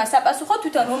ლუთერმა საპასუხოდ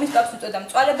თვითონ რომის პაპს უწოდა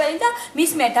მწვალებელი და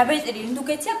მის მიერ დაბეჭდილი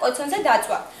ინდულგენცია კოცონზე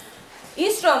დაწვა.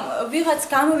 ის რომ ვიღაც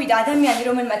გამოვიდა ადამიანი,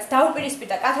 რომელმაც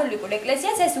დაუპირისპირდა კათოლიკურ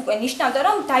ეკლესიას, ეს უკვე ნიშნავდა,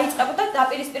 რომ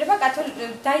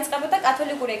დაიწყებოდა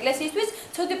კათოლიკური ეკლესიისთვის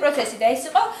ცუდი პროცესი და ეს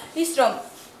იყო ის, რომ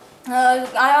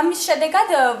ამის შედეგად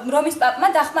რომის პაპმა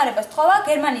დახმარებას თხოვა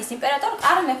გერმანიის იმპერატორ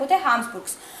კარლ მეხუთე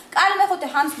ჰაბსბურგს. კარლ მეხუთე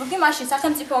ჰაბსბურგი მაშინ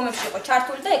სახელმწიფო ომებში იყო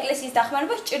ჩართული და ეკლესიის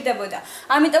დახმარება სჭირდებოდა.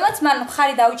 ამიტომაც მან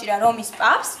მხარი დაუჭირა რომის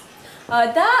პაპს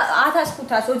და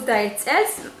 1521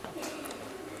 წელს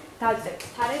დავწერთ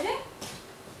თარეზე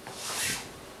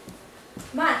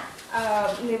მან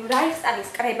რაიხსტაგის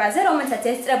კრებაზე, რომელსაც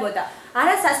ესწრებოდა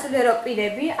არა სასულიერო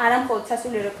პირები, არა მხოლოდ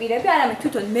სასულიერო პირები, არამედ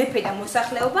თვითონ მეფე და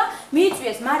მოსახლეობა,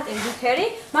 მიიწვიეს მარტინ ლუთერი,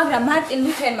 მაგრამ მარტინ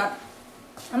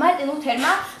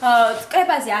ლუთერმა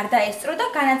კრებაზე არ დაესწრო და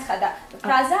განაცხადა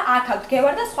ფრაზა „აქ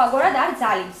ვდგევარ და სხვაგვარად არ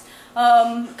ძალიმს“.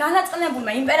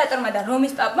 განაწყენებულმა იმპერატორმა და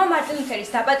რომის პაპმა მარტინ ლუთერის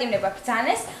დაპატიმრება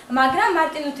ბრძანეს, მაგრამ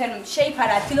მარტინ ლუთერმა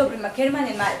შეიფარა ადგილობრივმა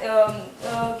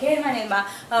გერმანელმა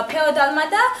ფეოდალმა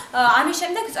და ამის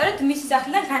შემდეგ სწორედ მისი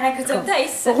სახლიდან განაგრძობდა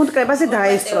ის ოღონდ კრებაზე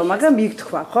დაესწრო, მაგრამ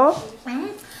მიგთქვა, ხო?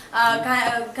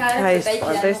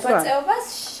 მოღვაწეობას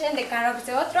შემდეგ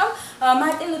განაგრძელოთ, რომ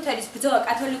მარტინ ლუთერის ბრძოლა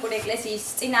კათოლიკური ეკლესიის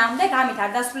წინააღმდეგ ამით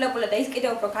არ დასრულებულა და ის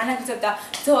კიდევ უფრო განაგრძობდა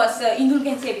ბრძოლას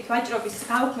ინდულგენციებით ვაჭრობის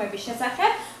გაუქმების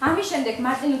შესახებ. ამის შემდეგ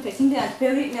მარტინ ლუთერს იმდენად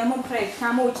ბევრი მომხრეები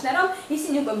გამოუჩნდა, რომ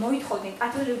ისინი უკვე მოითხოვდნენ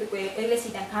კათოლიკური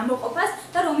ეკლესიიდან გამოყოფას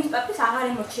და რომის პაპის აღარ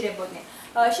ემორჩილებოდნენ.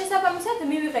 შესაბამისად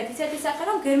მივიღეთ ისეთი სახე,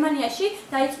 რომ გერმანიაში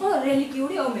დაიწყო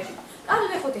რელიგიური ომები. კარლ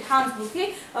მეხუთე ჰაბსბურგი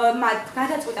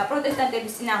გადაწყვიტა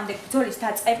პროტესტანტების წინააღმდეგ ბრძოლის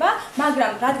დაწყება,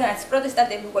 მაგრამ რადგანაც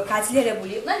პროტესტანტები უკვე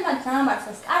გაძლიერებული იყვნენ, მან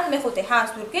დაამარცხეს კარლ მეხუთე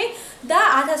ჰაბსბურგი და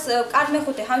კარლ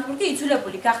მეხუთე ჰაბსბურგი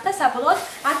იძულებული გახდა საბოლოოდ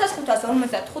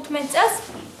 1555 წელს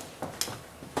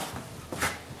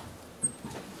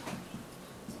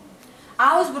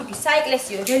აუგსბურგის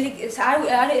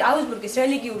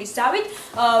რელიგიური ზავით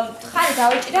ხარი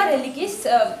დაუჭირა რელიგიის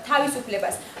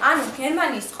თავისუფლებას. ანუ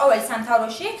გერმანიის ყოველ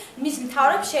სამთავროში მის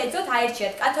მთავრებს შეეძლოთ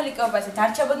აირჩიათ კათოლიკეობაზე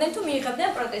დარჩებოდნენ თუ მიიღებდნენ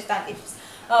პროტესტანტიზმს.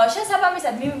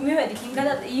 შესაბამისად მივედით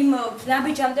იმ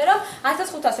ნაბიჯამდე, რომ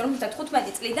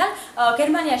 1555 წლიდან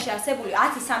გერმანიაში არსებული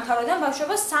 10 სამთავროდან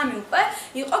ბავშვობას 3 უკვე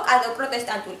იყო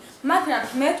პროტესტანტული. მაგრამ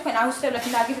მე თქვენ აუცილებლად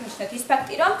დაგინიშნოთ ის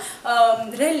ფაქტი, რომ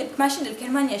მაშინდელ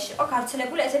გერმანიაში იყო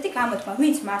გავრცელებული ესეთი გამოთქმა,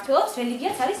 ვინც მართლობს,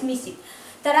 რელიგიაც არის მისი.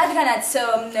 და რადგანაც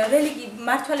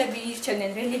მართველები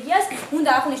ირჩევდნენ რელიგიას, უნდა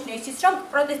აღვნიშნო ისიც, რომ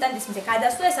პროტესტანტიზმზე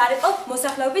გადასვლა ეს არ იყო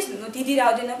მოსახლეობის დიდი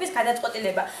რაოდენობის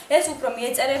გადაწყვეტილება. ეს უფრო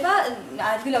მიეწერება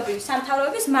ადგილობრივი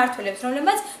სამთავროების მმართველებს,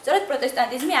 რომლებმაც სწორედ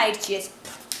პროტესტანტიზმი აირჩიეს.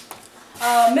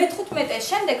 მე-15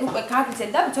 შემდეგ უკვე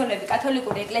გაგრძელდა ბრძოლები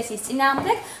კათოლიკური ეკლესიის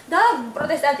წინააღმდეგ და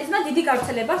პროტესტანტიზმმა დიდი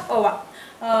გავრცელება ჰპოვა.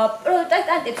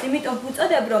 პროტესტანტებს იმიტომ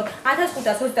უწოდებ, რომ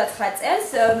 1529 წელს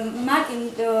მარტინ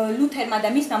ლუთერმა და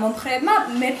მისმა მომხრეებმა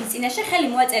მეფის წინაშე ხელი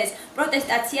მოაწერეს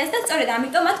პროტესტაციას და სწორედ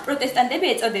ამიტომ მათ პროტესტანტები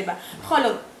ეწოდება. ხოლო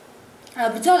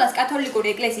ბრძოლას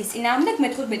კათოლიკური ეკლესიის წინააღმდეგ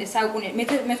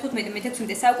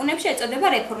მე-15-16 საუკუნეებში ეწოდება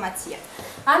რეფორმაცია.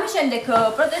 ამის შემდეგ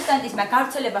პროტესტანტიზმმა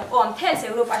გავრცელება ჰპოვა მთელს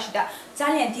ევროპაში და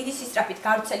ძალიან დიდი სისწრაფით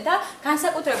გავრცელდა.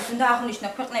 განსაკუთრებით უნდა აღვნიშნო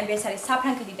ქვეყნები, ეს არის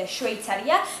საფრანგეთი და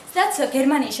შვეიცარია, სადაც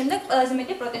გერმანიის შემდეგ ყველაზე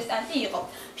მეტი პროტესტანტი იყო.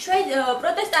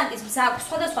 პროტესტანტიზმს აქვს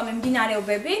სხვადასხვა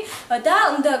მიმდინარეობები და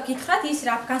უნდა გითხრათ ის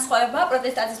რა განსხვავებაა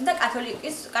პროტესტანტიზმს და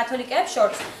კათოლიკეებს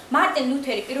შორის. მარტინ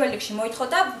ლუთერი პირველ რიგში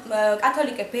მოითხოვდა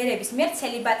კათოლიკე ბერების მიერ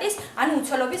ცელიბატის, ანუ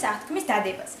უცოლობის აღთქმის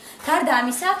დადებას. გარდა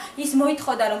ამისა, ის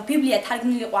მოითხოვდა, რომ ბიბლია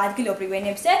თარგმნილიყო ადგილობრივ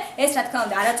ენებზე. ეს რა თქმა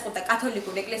უნდა არ აწყობდა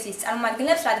კათოლიკური ეკლესიის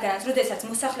წარმომადგენლებს, რადგანაც როდესაც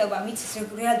მოსახლეობა მიცის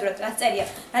რეალურად რა წერია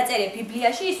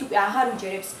ბიბლიაში, ის უკვე აღარ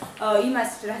უჯერებს იმას,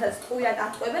 რასაც ტყუილად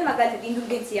ატყვევენ, მაგალითად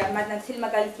ინდულგენცია, მაგალითად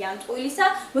მაგალითია ამ ტყუილისა,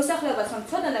 მოსახლეობას რომ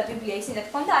ცოდნა ბიბლია ისინი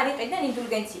თქონდა არ იყიდნენ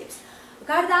ინდულგენციებს.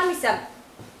 გარდა ამისა,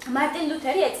 მარტინ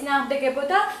ლუთერი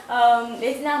ეწინააღმდეგებოდა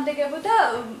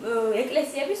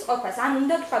ეკლესიების ყოფას. ან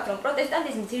უნდა ვთქვათ, რომ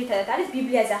პროტესტანტიზმი ძირითადად არის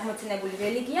ბიბლიაზე აღმოცენებული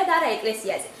რელიგია და არა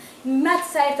ეკლესიაზე. მათ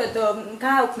საერთოდ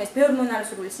გააუქმეს ბევრი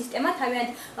მონარქიული სისტემა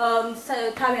თავიანთ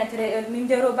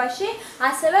მიმდევრობაში,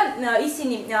 ასევე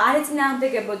ისინი არ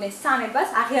ეწინააღმდეგებოდნენ სამებას,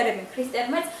 აღიარებენ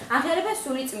ქრისტე-ღმერთს, აღიარებენ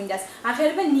სულიწმინდას,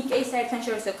 აღიარებენ ნიკეის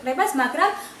საერთაშორისო კრებას,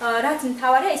 მაგრამ რაც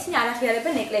მთავარია, ისინი არ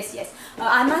აღიარებენ ეკლესიას.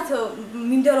 მათ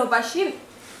მიმდევრობაში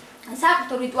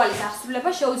საკუთო რიტუალის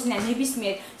აღსრულება შეუძლია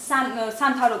ნებისმიერ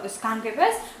სამთავრობოს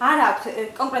განგებელს, არ აქვს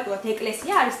კონკრეტულად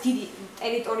ეკლესია, არის დიდი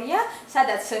ტერიტორია,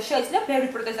 სადაც შეიძლება ბევრი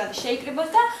პროტესტანტი შეიკრიბოს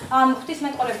და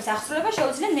ღვთისმეტყველების აღსრულება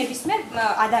შეუძლია ნებისმიერ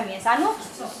ადამიანს, ანუ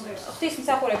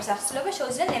ღვთისმსახურების აღსრულება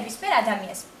შეუძლია ნებისმიერ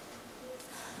ადამიანს.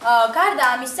 გარდა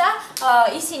ამისა,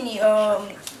 ისინი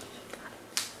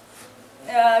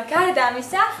გარდა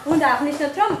ამისა, უნდა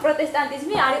აღნიშნოთ, რომ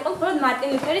პროტესტანტიზმი არ იყო მხოლოდ მარტინ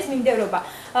ლუთერის მიმდევრობა.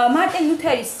 მარტინ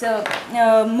ლუთერის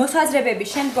მოსაზრებების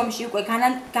შემდგომში უკვე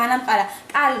განამყარა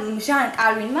ჟან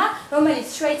კალვინმა, რომელიც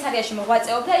შვეიცარიაში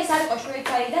მოღვაწეობდა. ის არ იყო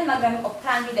შვეიცარიიდან, მაგრამ იყო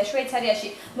ფრანგი და შვეიცარიაში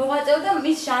მოღვაწეობდა.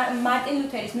 მარტინ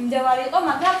ლუთერის მიმდევარი იყო,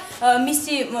 მაგრამ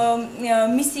მისი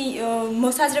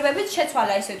მოსაზრებებით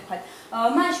შეცვალა, ესე ვთქვათ.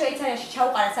 მან შვეიცარიაში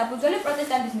ჩაუყარა საფუძველი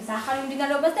პროტესტანტიზმის ახალ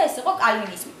მიმდინარეობას და ეს იყო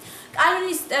კალვინიზმი.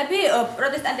 კალვინისტები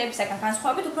პროტესტანტებისაგან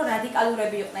განსხვავებით უფრო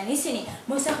რადიკალურები იყვნენ. ისინი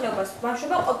მოსახლეობას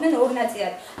ბავშვობა ყოფდნენ ორ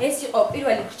ნაწილად. ეს იყო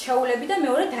პირველი რჩეულები და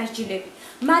მეორე დასჯილები.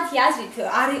 მათი აზრით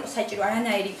არ იყო საჭირო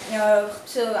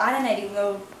არანაირი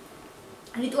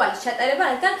რიტუალის ჩატარება,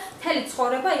 რადგან მთელი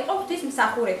ცხოვრება იყო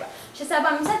ღვთისმსახურება.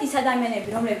 შესაბამისად, ის ადამიანები,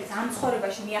 რომლებიც ამ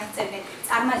ცხოვრებაში მიაღწევდნენ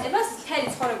წარმატებას, მთელი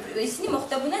ცხოვრება ისინი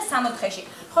მოხდებოდნენ სამოთხეში.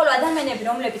 ხოლო ადამიანები,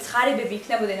 რომლებიც ღარიბები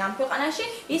იქნებოდნენ ამ ქვეყანაში,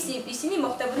 ისინი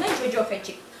მოხდებოდნენ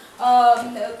ჯოჯოხეთში.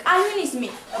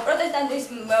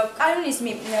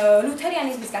 კალვინიზმი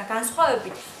ლუთერიანიზმისგან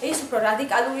განსხვავებით ის უფრო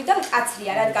რადიკალური და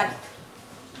მკაცრია, რადგან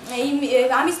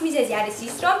ამის მიზეზი არის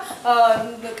ის, რომ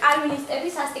კალვინისტები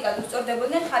სასტიკად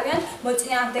უსწორდებოდნენ თავიანთ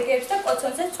მოწინააღმდეგეებს და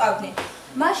კოცონზე წვავდნენ.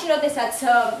 მაშინ, როდესაც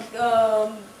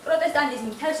პროტესტანტიზმი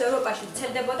მთელს ევროპაში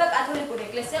ვრცელდებოდა, კათოლიკური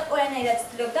ეკლესია ყველანაირად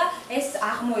ცდილობდა ეს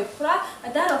აღმოეფხვრა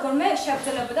და როგორმე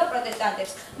შეებრძოლებოდა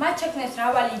პროტესტანტებს. მათ შექმნეს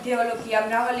მრავალი იდეოლოგია,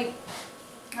 მრავალი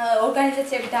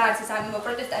ორგანიზაციები დაარსეს ამ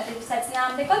პროტესტანტების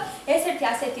საწინააღმდეგოდ. ეს-ერთი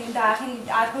ასეთი უნდა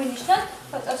აღვინიშნოთ,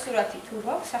 ფოტოსურათი თუ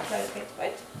გვაქვს, საფრთხე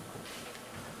გეტყვით.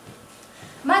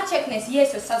 მათ შექმნეს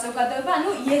იესოს საზოგადოება, ანუ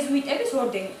იეზუიტების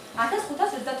ორდენი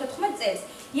 1534 წელს.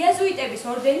 იეზუიტების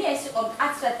ორდენი ეს იყო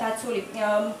მკაცრად დაცული,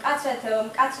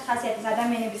 მკაცრი ხასიათის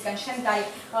ადამიანებისგან შემდგარი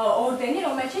ორდენი,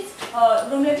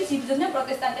 რომლებიც იბრძოდნენ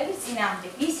პროტესტანტების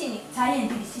წინააღმდეგ. ისინი ძალიან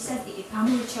დიდი სისასტიკით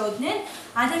გამოირჩეოდნენ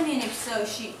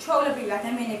ადამიანებში, ჩვეულებრივი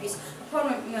ადამიანების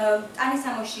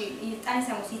ტანისამოსი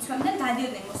იცვამდნენ,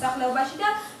 დადიოდნენ მოსახლეობაში და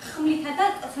ხმლითა და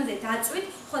კოცონზე დაწვით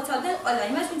ხოცავდნენ ყველა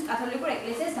იმას, ვინც კათოლიკურ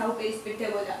ეკლესიას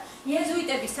დაუპირისპირდებოდა.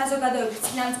 იეზუიტების საზოგადოების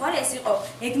წინამძღვარი ეს იყო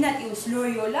ეგნატიუს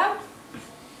ლოიოლა,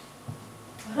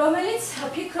 რომელიც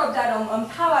ფიქრობდა, რომ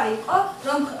მთავარი იყო,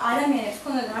 რომ ადამიანებს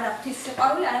ჰქონდათ არა ღვთის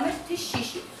სიყვარული, არამედ ღვთის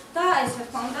შიში. და ეს რა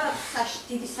თქმა უნდა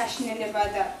დიდი საშინელება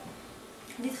და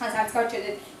დიდხანს არც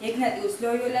გავჩერდეთ ეგნატიუს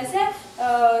ლოიოლაზე.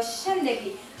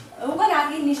 შემდეგი უკვე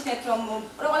აღინიშნეთ, რომ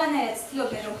ყველანაირად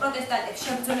ცდილობდნენ, რომ პროტესტანტებს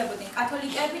შებრძოლებოდნენ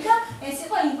კათოლიკეები და ეს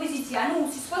იყო ინკვიზიცია, ანუ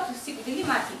უსისხლოდ სიკვდილი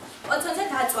მათი. კოცონზე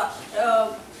დაწვა.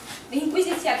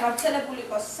 ინკვიზიცია გავრცელებული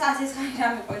იყო სასიცხაი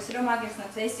რამ იყო ის, რომ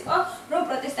აგეხსნათ ეს იყო, რომ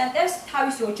პროტესტანტებს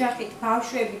თავისი ოჯახით,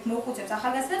 ბავშვებით, მოხუცებს,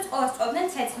 ახალგაზრდებს ყოველს წვავდნენ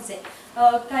ცეცხლზე.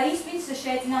 და ის ვინც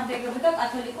შეეწინააღმდეგებოდა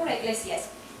კათოლიკურ ეკლესიას.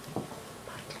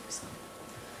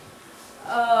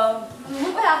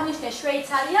 უკვე აღნიშნეთ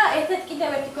შვეიცარია, ერთ-ერთი კიდევ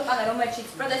ერთი ქვეყანა, რომელშიც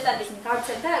პროტესტანტიზმი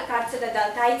გავრცელდა და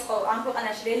დაიწყო ამ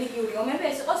ქვეყანაში რელიგიური ომები,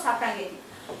 ეს იყო საფრანგეთი.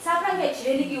 საფრანგეთში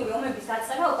რელიგიური ომების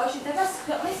დაწყება უკავშირდება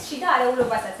ქვეყნის შიდა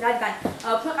არეულობასაც, რადგან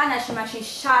ქვეყანაში მაშინ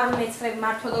შარლ მეცხრე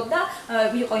მმართველობდა,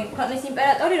 იყო ქვეყნის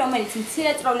იმპერატორი, რომელიც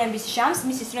მცირე წროვნების ჟამს,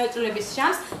 მისი სრულწლების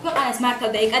ჟამს ქვეყანას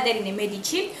მართავდა ეკატერინე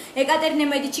მედიჩი. ეკატერინე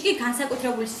მედიჩი კი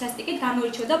განსაკუთრებული სისასტიკით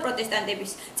გამოირჩეოდა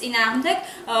პროტესტანტების წინააღმდეგ.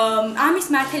 ამის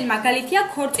მართალი მაგალითია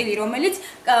ქორწილი, რომელიც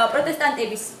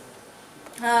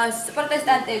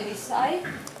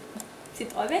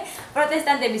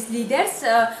პროტესტანტების ლიდერს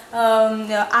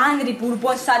ანრი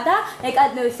ბურბონსა და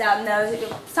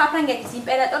საფრანგეთის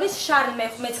იმპერატორის შარლ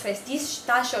მეცხრეს დის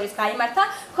დაშორის გაიმართა.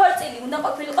 ქორწილი უნდა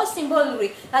ყოფილიყო სიმბოლური,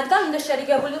 რადგან უნდა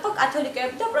შერიგებულიყო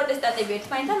კათოლიკეები და პროტესტანტები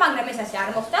ერთმანეთთან, მაგრამ ეს ასე არ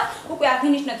მოხდა. უკვე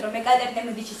აღინიშნეთ, რომ ეკატერინე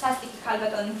მედიჩი სასტიკი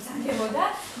ქალბატონი ბრძანდებოდა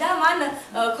და მან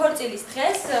ქორწილის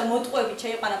დღეს მოტყუებით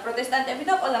შეიყვანა პროტესტანტები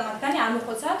და ყველა მათგანი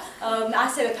ამოხოცა,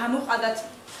 ასევე გამოყადათ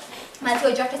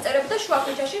მათი ოჯახის წევრები და შუა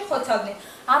ქუჩაში ხოცავდნენ.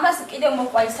 ამას კიდევ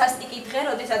მოყვა ის სასტიკი დღე,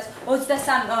 როდესაც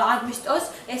 23 აგვისტოს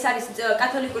ეს არის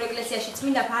კათოლიკურ ეკლესიაში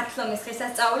წმინდა ბართლომეს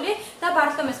დღესასწაული და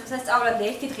ბართლომეს დღესასწაულამდე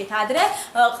ერთი დღით ადრე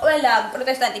ყველა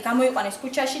პროტესტანტი გამოიყვანეს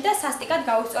ქუჩაში და სასტიკად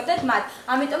გაუსწორდეთ მათ.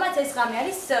 ამიტომაც ეს ღამე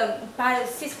არის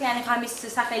სისხლიანი ღამის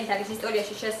სახელით არის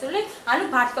ისტორიაში შესული, ანუ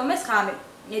ბართლომეს ღამე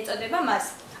ეწოდება მას.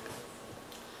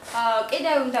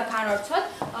 კიდევ უნდა განვარცხოთ,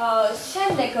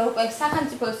 შემდეგ უკვე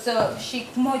სახელმწიფოში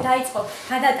დაიწყო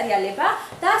გადატრიალება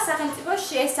და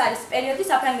სახელმწიფოში ეს არის პერიოდი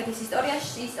საფრანგეთის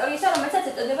ისტორიისა, რომელსაც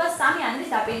ეწოდება სამი ანდრის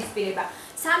დაპირისპირება.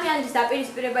 სამი ანდრის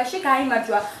დაპირისპირებაში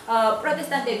გაიმარჯვა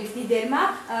პროტესტანტების ლიდერმა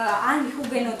ანრი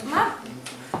ჰუგენოტმა.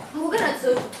 ჰუგენოტს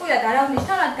თქვათ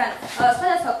არავნიშნა, რადგან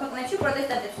სხვადასხვა ქვეყნებში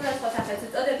პროტესტანტებს სხვადასხვა სახელს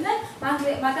უწოდებდნენ,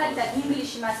 მაგალითად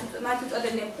ინგლისში მათ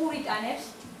უწოდებდნენ პურიტანებს.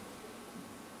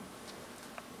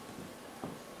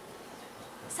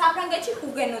 საფრანგეთში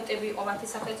ჰუგენოტები იყო მათი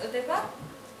სახელწოდება.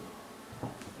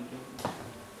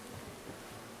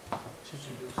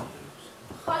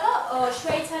 ხოლო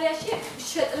შვეიცარიაში,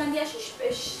 შოტლანდიაში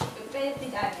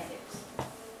პრეზიდენტებს.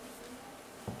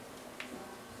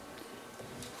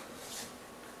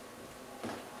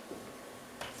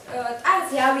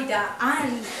 ტარზე ავიდა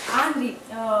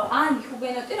ანრი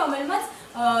ჰუგენოტი, რომელმაც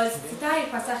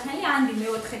დაირქვა სახელი ანრი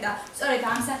მეოთხე და სწორედ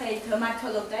ამ სახელით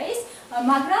მმართველობდა ის,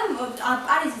 მაგრამ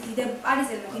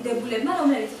პარიზელმა დიდებულებმა,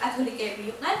 რომლებიც კათოლიკეები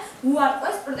იყვნენ,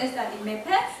 უარყვეს პროტესტანტი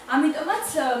მეფე, ამიტომაც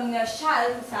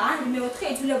ანრი მეოთხე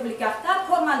იძულებული გახდა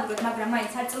ფორმალურად, მაგრამ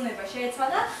მაინც სარწმუნება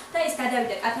შეეცვალა და ის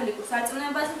გადავიდა კათოლიკურ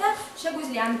სარწმუნოებაზე და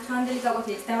შეგვიძლია ამით დღევანდელი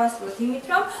გაკვეთილიც დავასრულოთ იმით,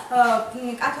 რომ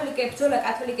ბრძოლა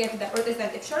კათოლიკეებს და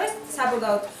პროტესტანტებს შორის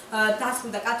საბოლოოდ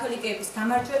დასრულდა კათოლიკეების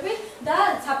გამარჯვებით და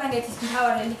საფრანგეთის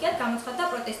მთავარ რელიგიად გამოცხადდა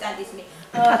პროტესტანტიზმი.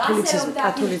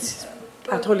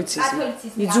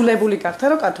 კათოლიციზმი. იძულებული გახდა,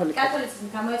 რომ კათოლიციზმი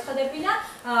გამოეცხადებინა.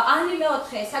 ანრი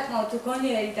მეოთხე საკმაოდ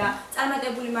გონიერი და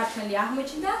წარმატებული მმართველი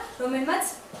აღმოჩნდა, რომელმაც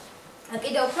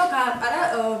კიდევ უფრო გააყარა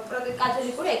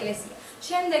კათოლიკური ეკლესია.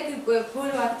 შემდეგ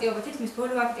ბოლო აქტივობა, თითქმის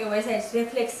ბოლო აქტივობა ეს არის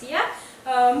რეფლექსია.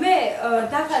 მე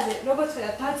დაფაზე როგორც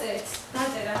ვთქვათ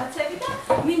დაწერა რაცები და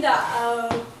მინდა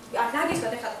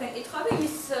დაგისვათ ახლა თქვენ კითხვები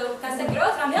იმის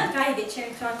გასაგებად, რამდენად გაიგეთ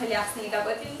ჩემი ხმართელი ახსნილი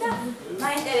გაკვეთილი და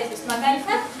მაინტერესებს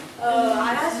მაგალითად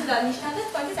რას უნდა ნიშნავდეს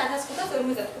თქვენთვის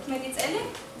 1555 წელი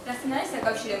რასთან არის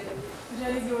დაკავშირებული.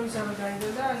 რელიგიური ზამა გაიგო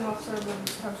და ანუ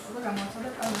აღსარებების თავისუფლება გამოაცხადა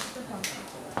კანონში და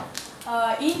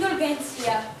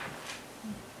ინდულგენცია.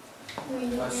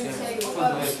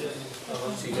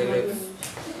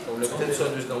 პრობლემები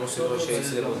ცოდვის გამოსება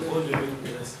შეიძლება.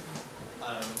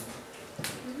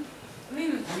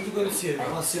 ინდულგენცია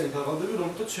მასიანი გაღალდები,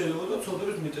 რომელთაც შეიძლება და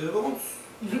ცოდების მიტევება მაქვს.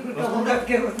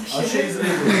 არ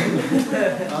შეიძლება.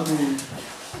 ანუ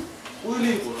უილი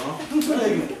იყო რა.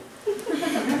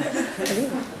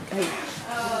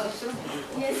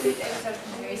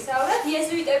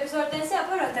 იეზუიტების ორდენზე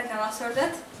აბა რატომ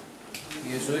გამასწორდათ?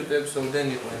 იეზუიტების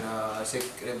ორდენი იყვნენ ასე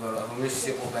კრება, რომელიც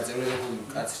იყო გაწევრებული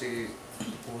მკაცრი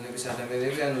გუნების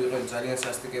ადამიანები, ანუ იყვნენ ძალიან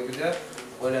სასტიკები და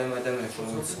ყველა იმ ადამიანს,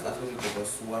 რომელიც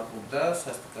კათოლიკობას უარყოფდა,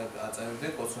 სასტიკად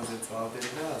აწევდნენ, კოცონზე წვავდნენ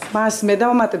და ასე. მას მე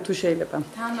დავამატებ თუ შეიძლება.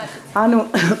 ანუ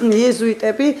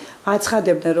იეზუიტები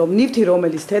აცხადებდნენ, რომ ნივთი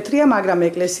რომელიც თეთრია, მაგრამ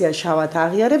ეკლესია შავად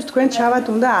აღიარებს, თქვენ შავად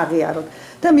უნდა აღიაროთ.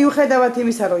 და მიუხედავად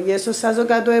იმისა, რომ იესოს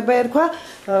საზოგადოება ერქვა,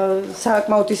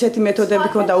 საკმაოდ ისეთი მეთოდები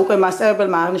ჰქონდა უკვე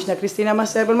მასწავლებელმა აღნიშნა ქრისტინა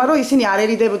მასწავლებელმა, რომ ისინი არ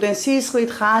ერიდებოდნენ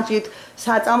სისხლით, ხანჯით,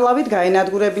 საწამლავით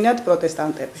გაენადგურებინათ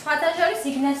პროტესტანტები. სხვათა შორის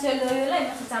იგნაციო ლოიოლა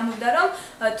იმასაც ამბობდა, რომ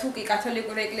თუ კი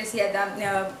კათოლიკური ეკლესია და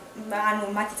ანუ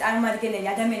მათი წარმომადგენელი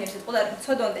ადამიანებს ეთყოდა, რომ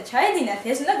ცოდონ და ჩაედინათ,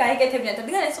 ეს უნდა გაიგეთებინათ,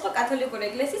 რადგან ეს იყო კათოლიკური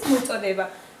ეკლესიის მოწოდება.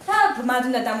 და მათ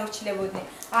უნდა დამორჩილებოდნენ.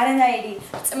 არანაირი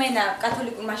წმენა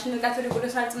კათოლიკურ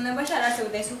სარწმუნოებაში არ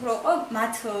არსებობდა, ეს უფრო იყო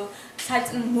მათ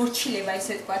მორჩილება,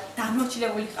 ისე ვთქვათ,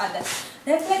 დამორჩილებული ყავდათ.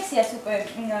 რეფლექსიას უკვე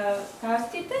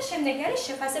გავსწრით და შემდეგ არის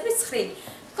შეფასების ცხრილი.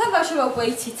 თქვენ ბავშვებო უკვე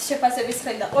იცით შეფასების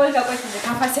ცხრილი და ყოველ გაკვეთილზე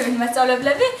გაფასებენ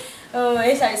მასწავლებლები.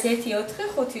 ეს არის 1 4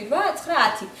 5 8 9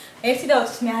 10. 1 და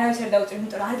 4-ს მე არავის არ დავუწევ,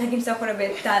 იმიტომ რომ არ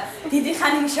დაგიმსახურებიათ და დიდი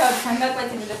ხანი მუშაობთ ამ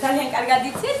გაკვეთილზე და ძალიან კარგად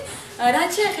იცით. რაც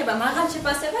შეეხება მაღალ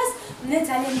შეფასებას, მე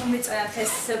ძალიან მომეწონა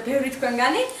ეს ბევრი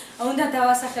თქვენგანი. უნდა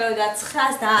დავასახელოთ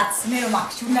 900 და 10. მე რომ აქ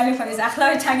ჟურნალი ხარ ეს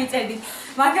ახლავე ჩაგიწერდით.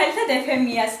 მაგალითად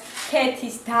ეფემიას,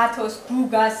 ქეთის, დათოს,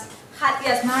 გუგას,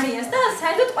 ხატიას, მარიას და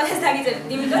საერთოდ ყველას დაგიწერდით,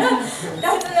 იმიტომ რომ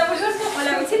დავწუნებული ვარ და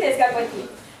ყველა ვიცით ეს გაკვეთილი.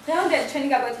 დღევანდელი ჩვენი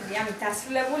გაკვეთილი ამით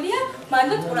დასრულებულია. მანდ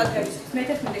ყურადღების.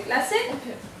 მე-11 კლასზე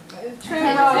ჩვენ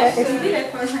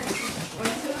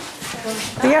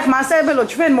დიახ, მასწავლებლო,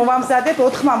 ჩვენ მოვამზადეთ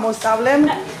 4 მოსწავლემ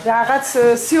რაღაც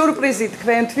სიურპრიზი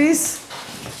თქვენთვის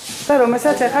და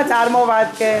რომელსაც ახლა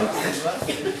წარმოვადგენთ.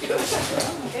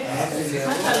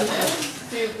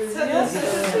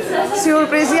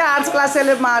 სიურპრიზია არც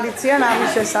კლასელებმა არ იციან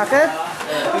ამის შესახებ.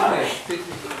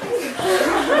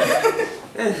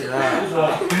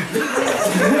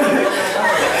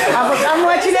 აბა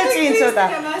გამოაჩინე წინ ცოტა.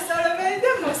 მასწავლებელი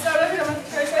და მოსწავლეები რომ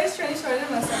თქვენს ჩვენი შორენა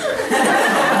მასწავლებელი.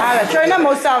 არა, ჩვენა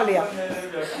მოსწავლეა.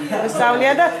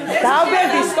 მოსწავლეა და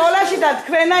დავბერდი სკოლაში და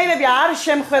თქვენაირები არ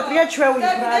შემხვეპრია ჩვეული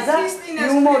ფრაზა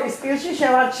იუმორის სტილში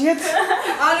შევარჩიეთ.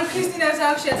 ანუ ქრისტინას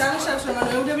აღშიათ, ანუ შევშრომ, ანუ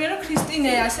ეუბნებიან რომ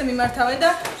ქრისტინე ასე მიმართავენ და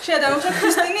შეიძლება დამოჩა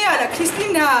ქრისტინე არა,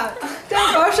 ქრისტინა. და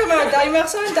ბავშვებმა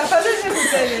დაიმახსოვრეს დაფაზე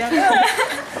შეგვიძლია რა.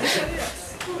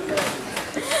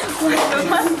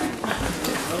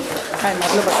 აი,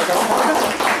 მადლობა დაგახსოვდა.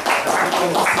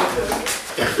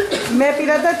 მე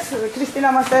პირადად ქრისტინა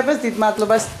მასწავლებლებს დიდ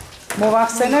მადლობას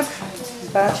მოვახსენებ.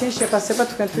 დანარჩენი შეფასება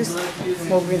თქვენთვის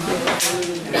მოგვიყვება.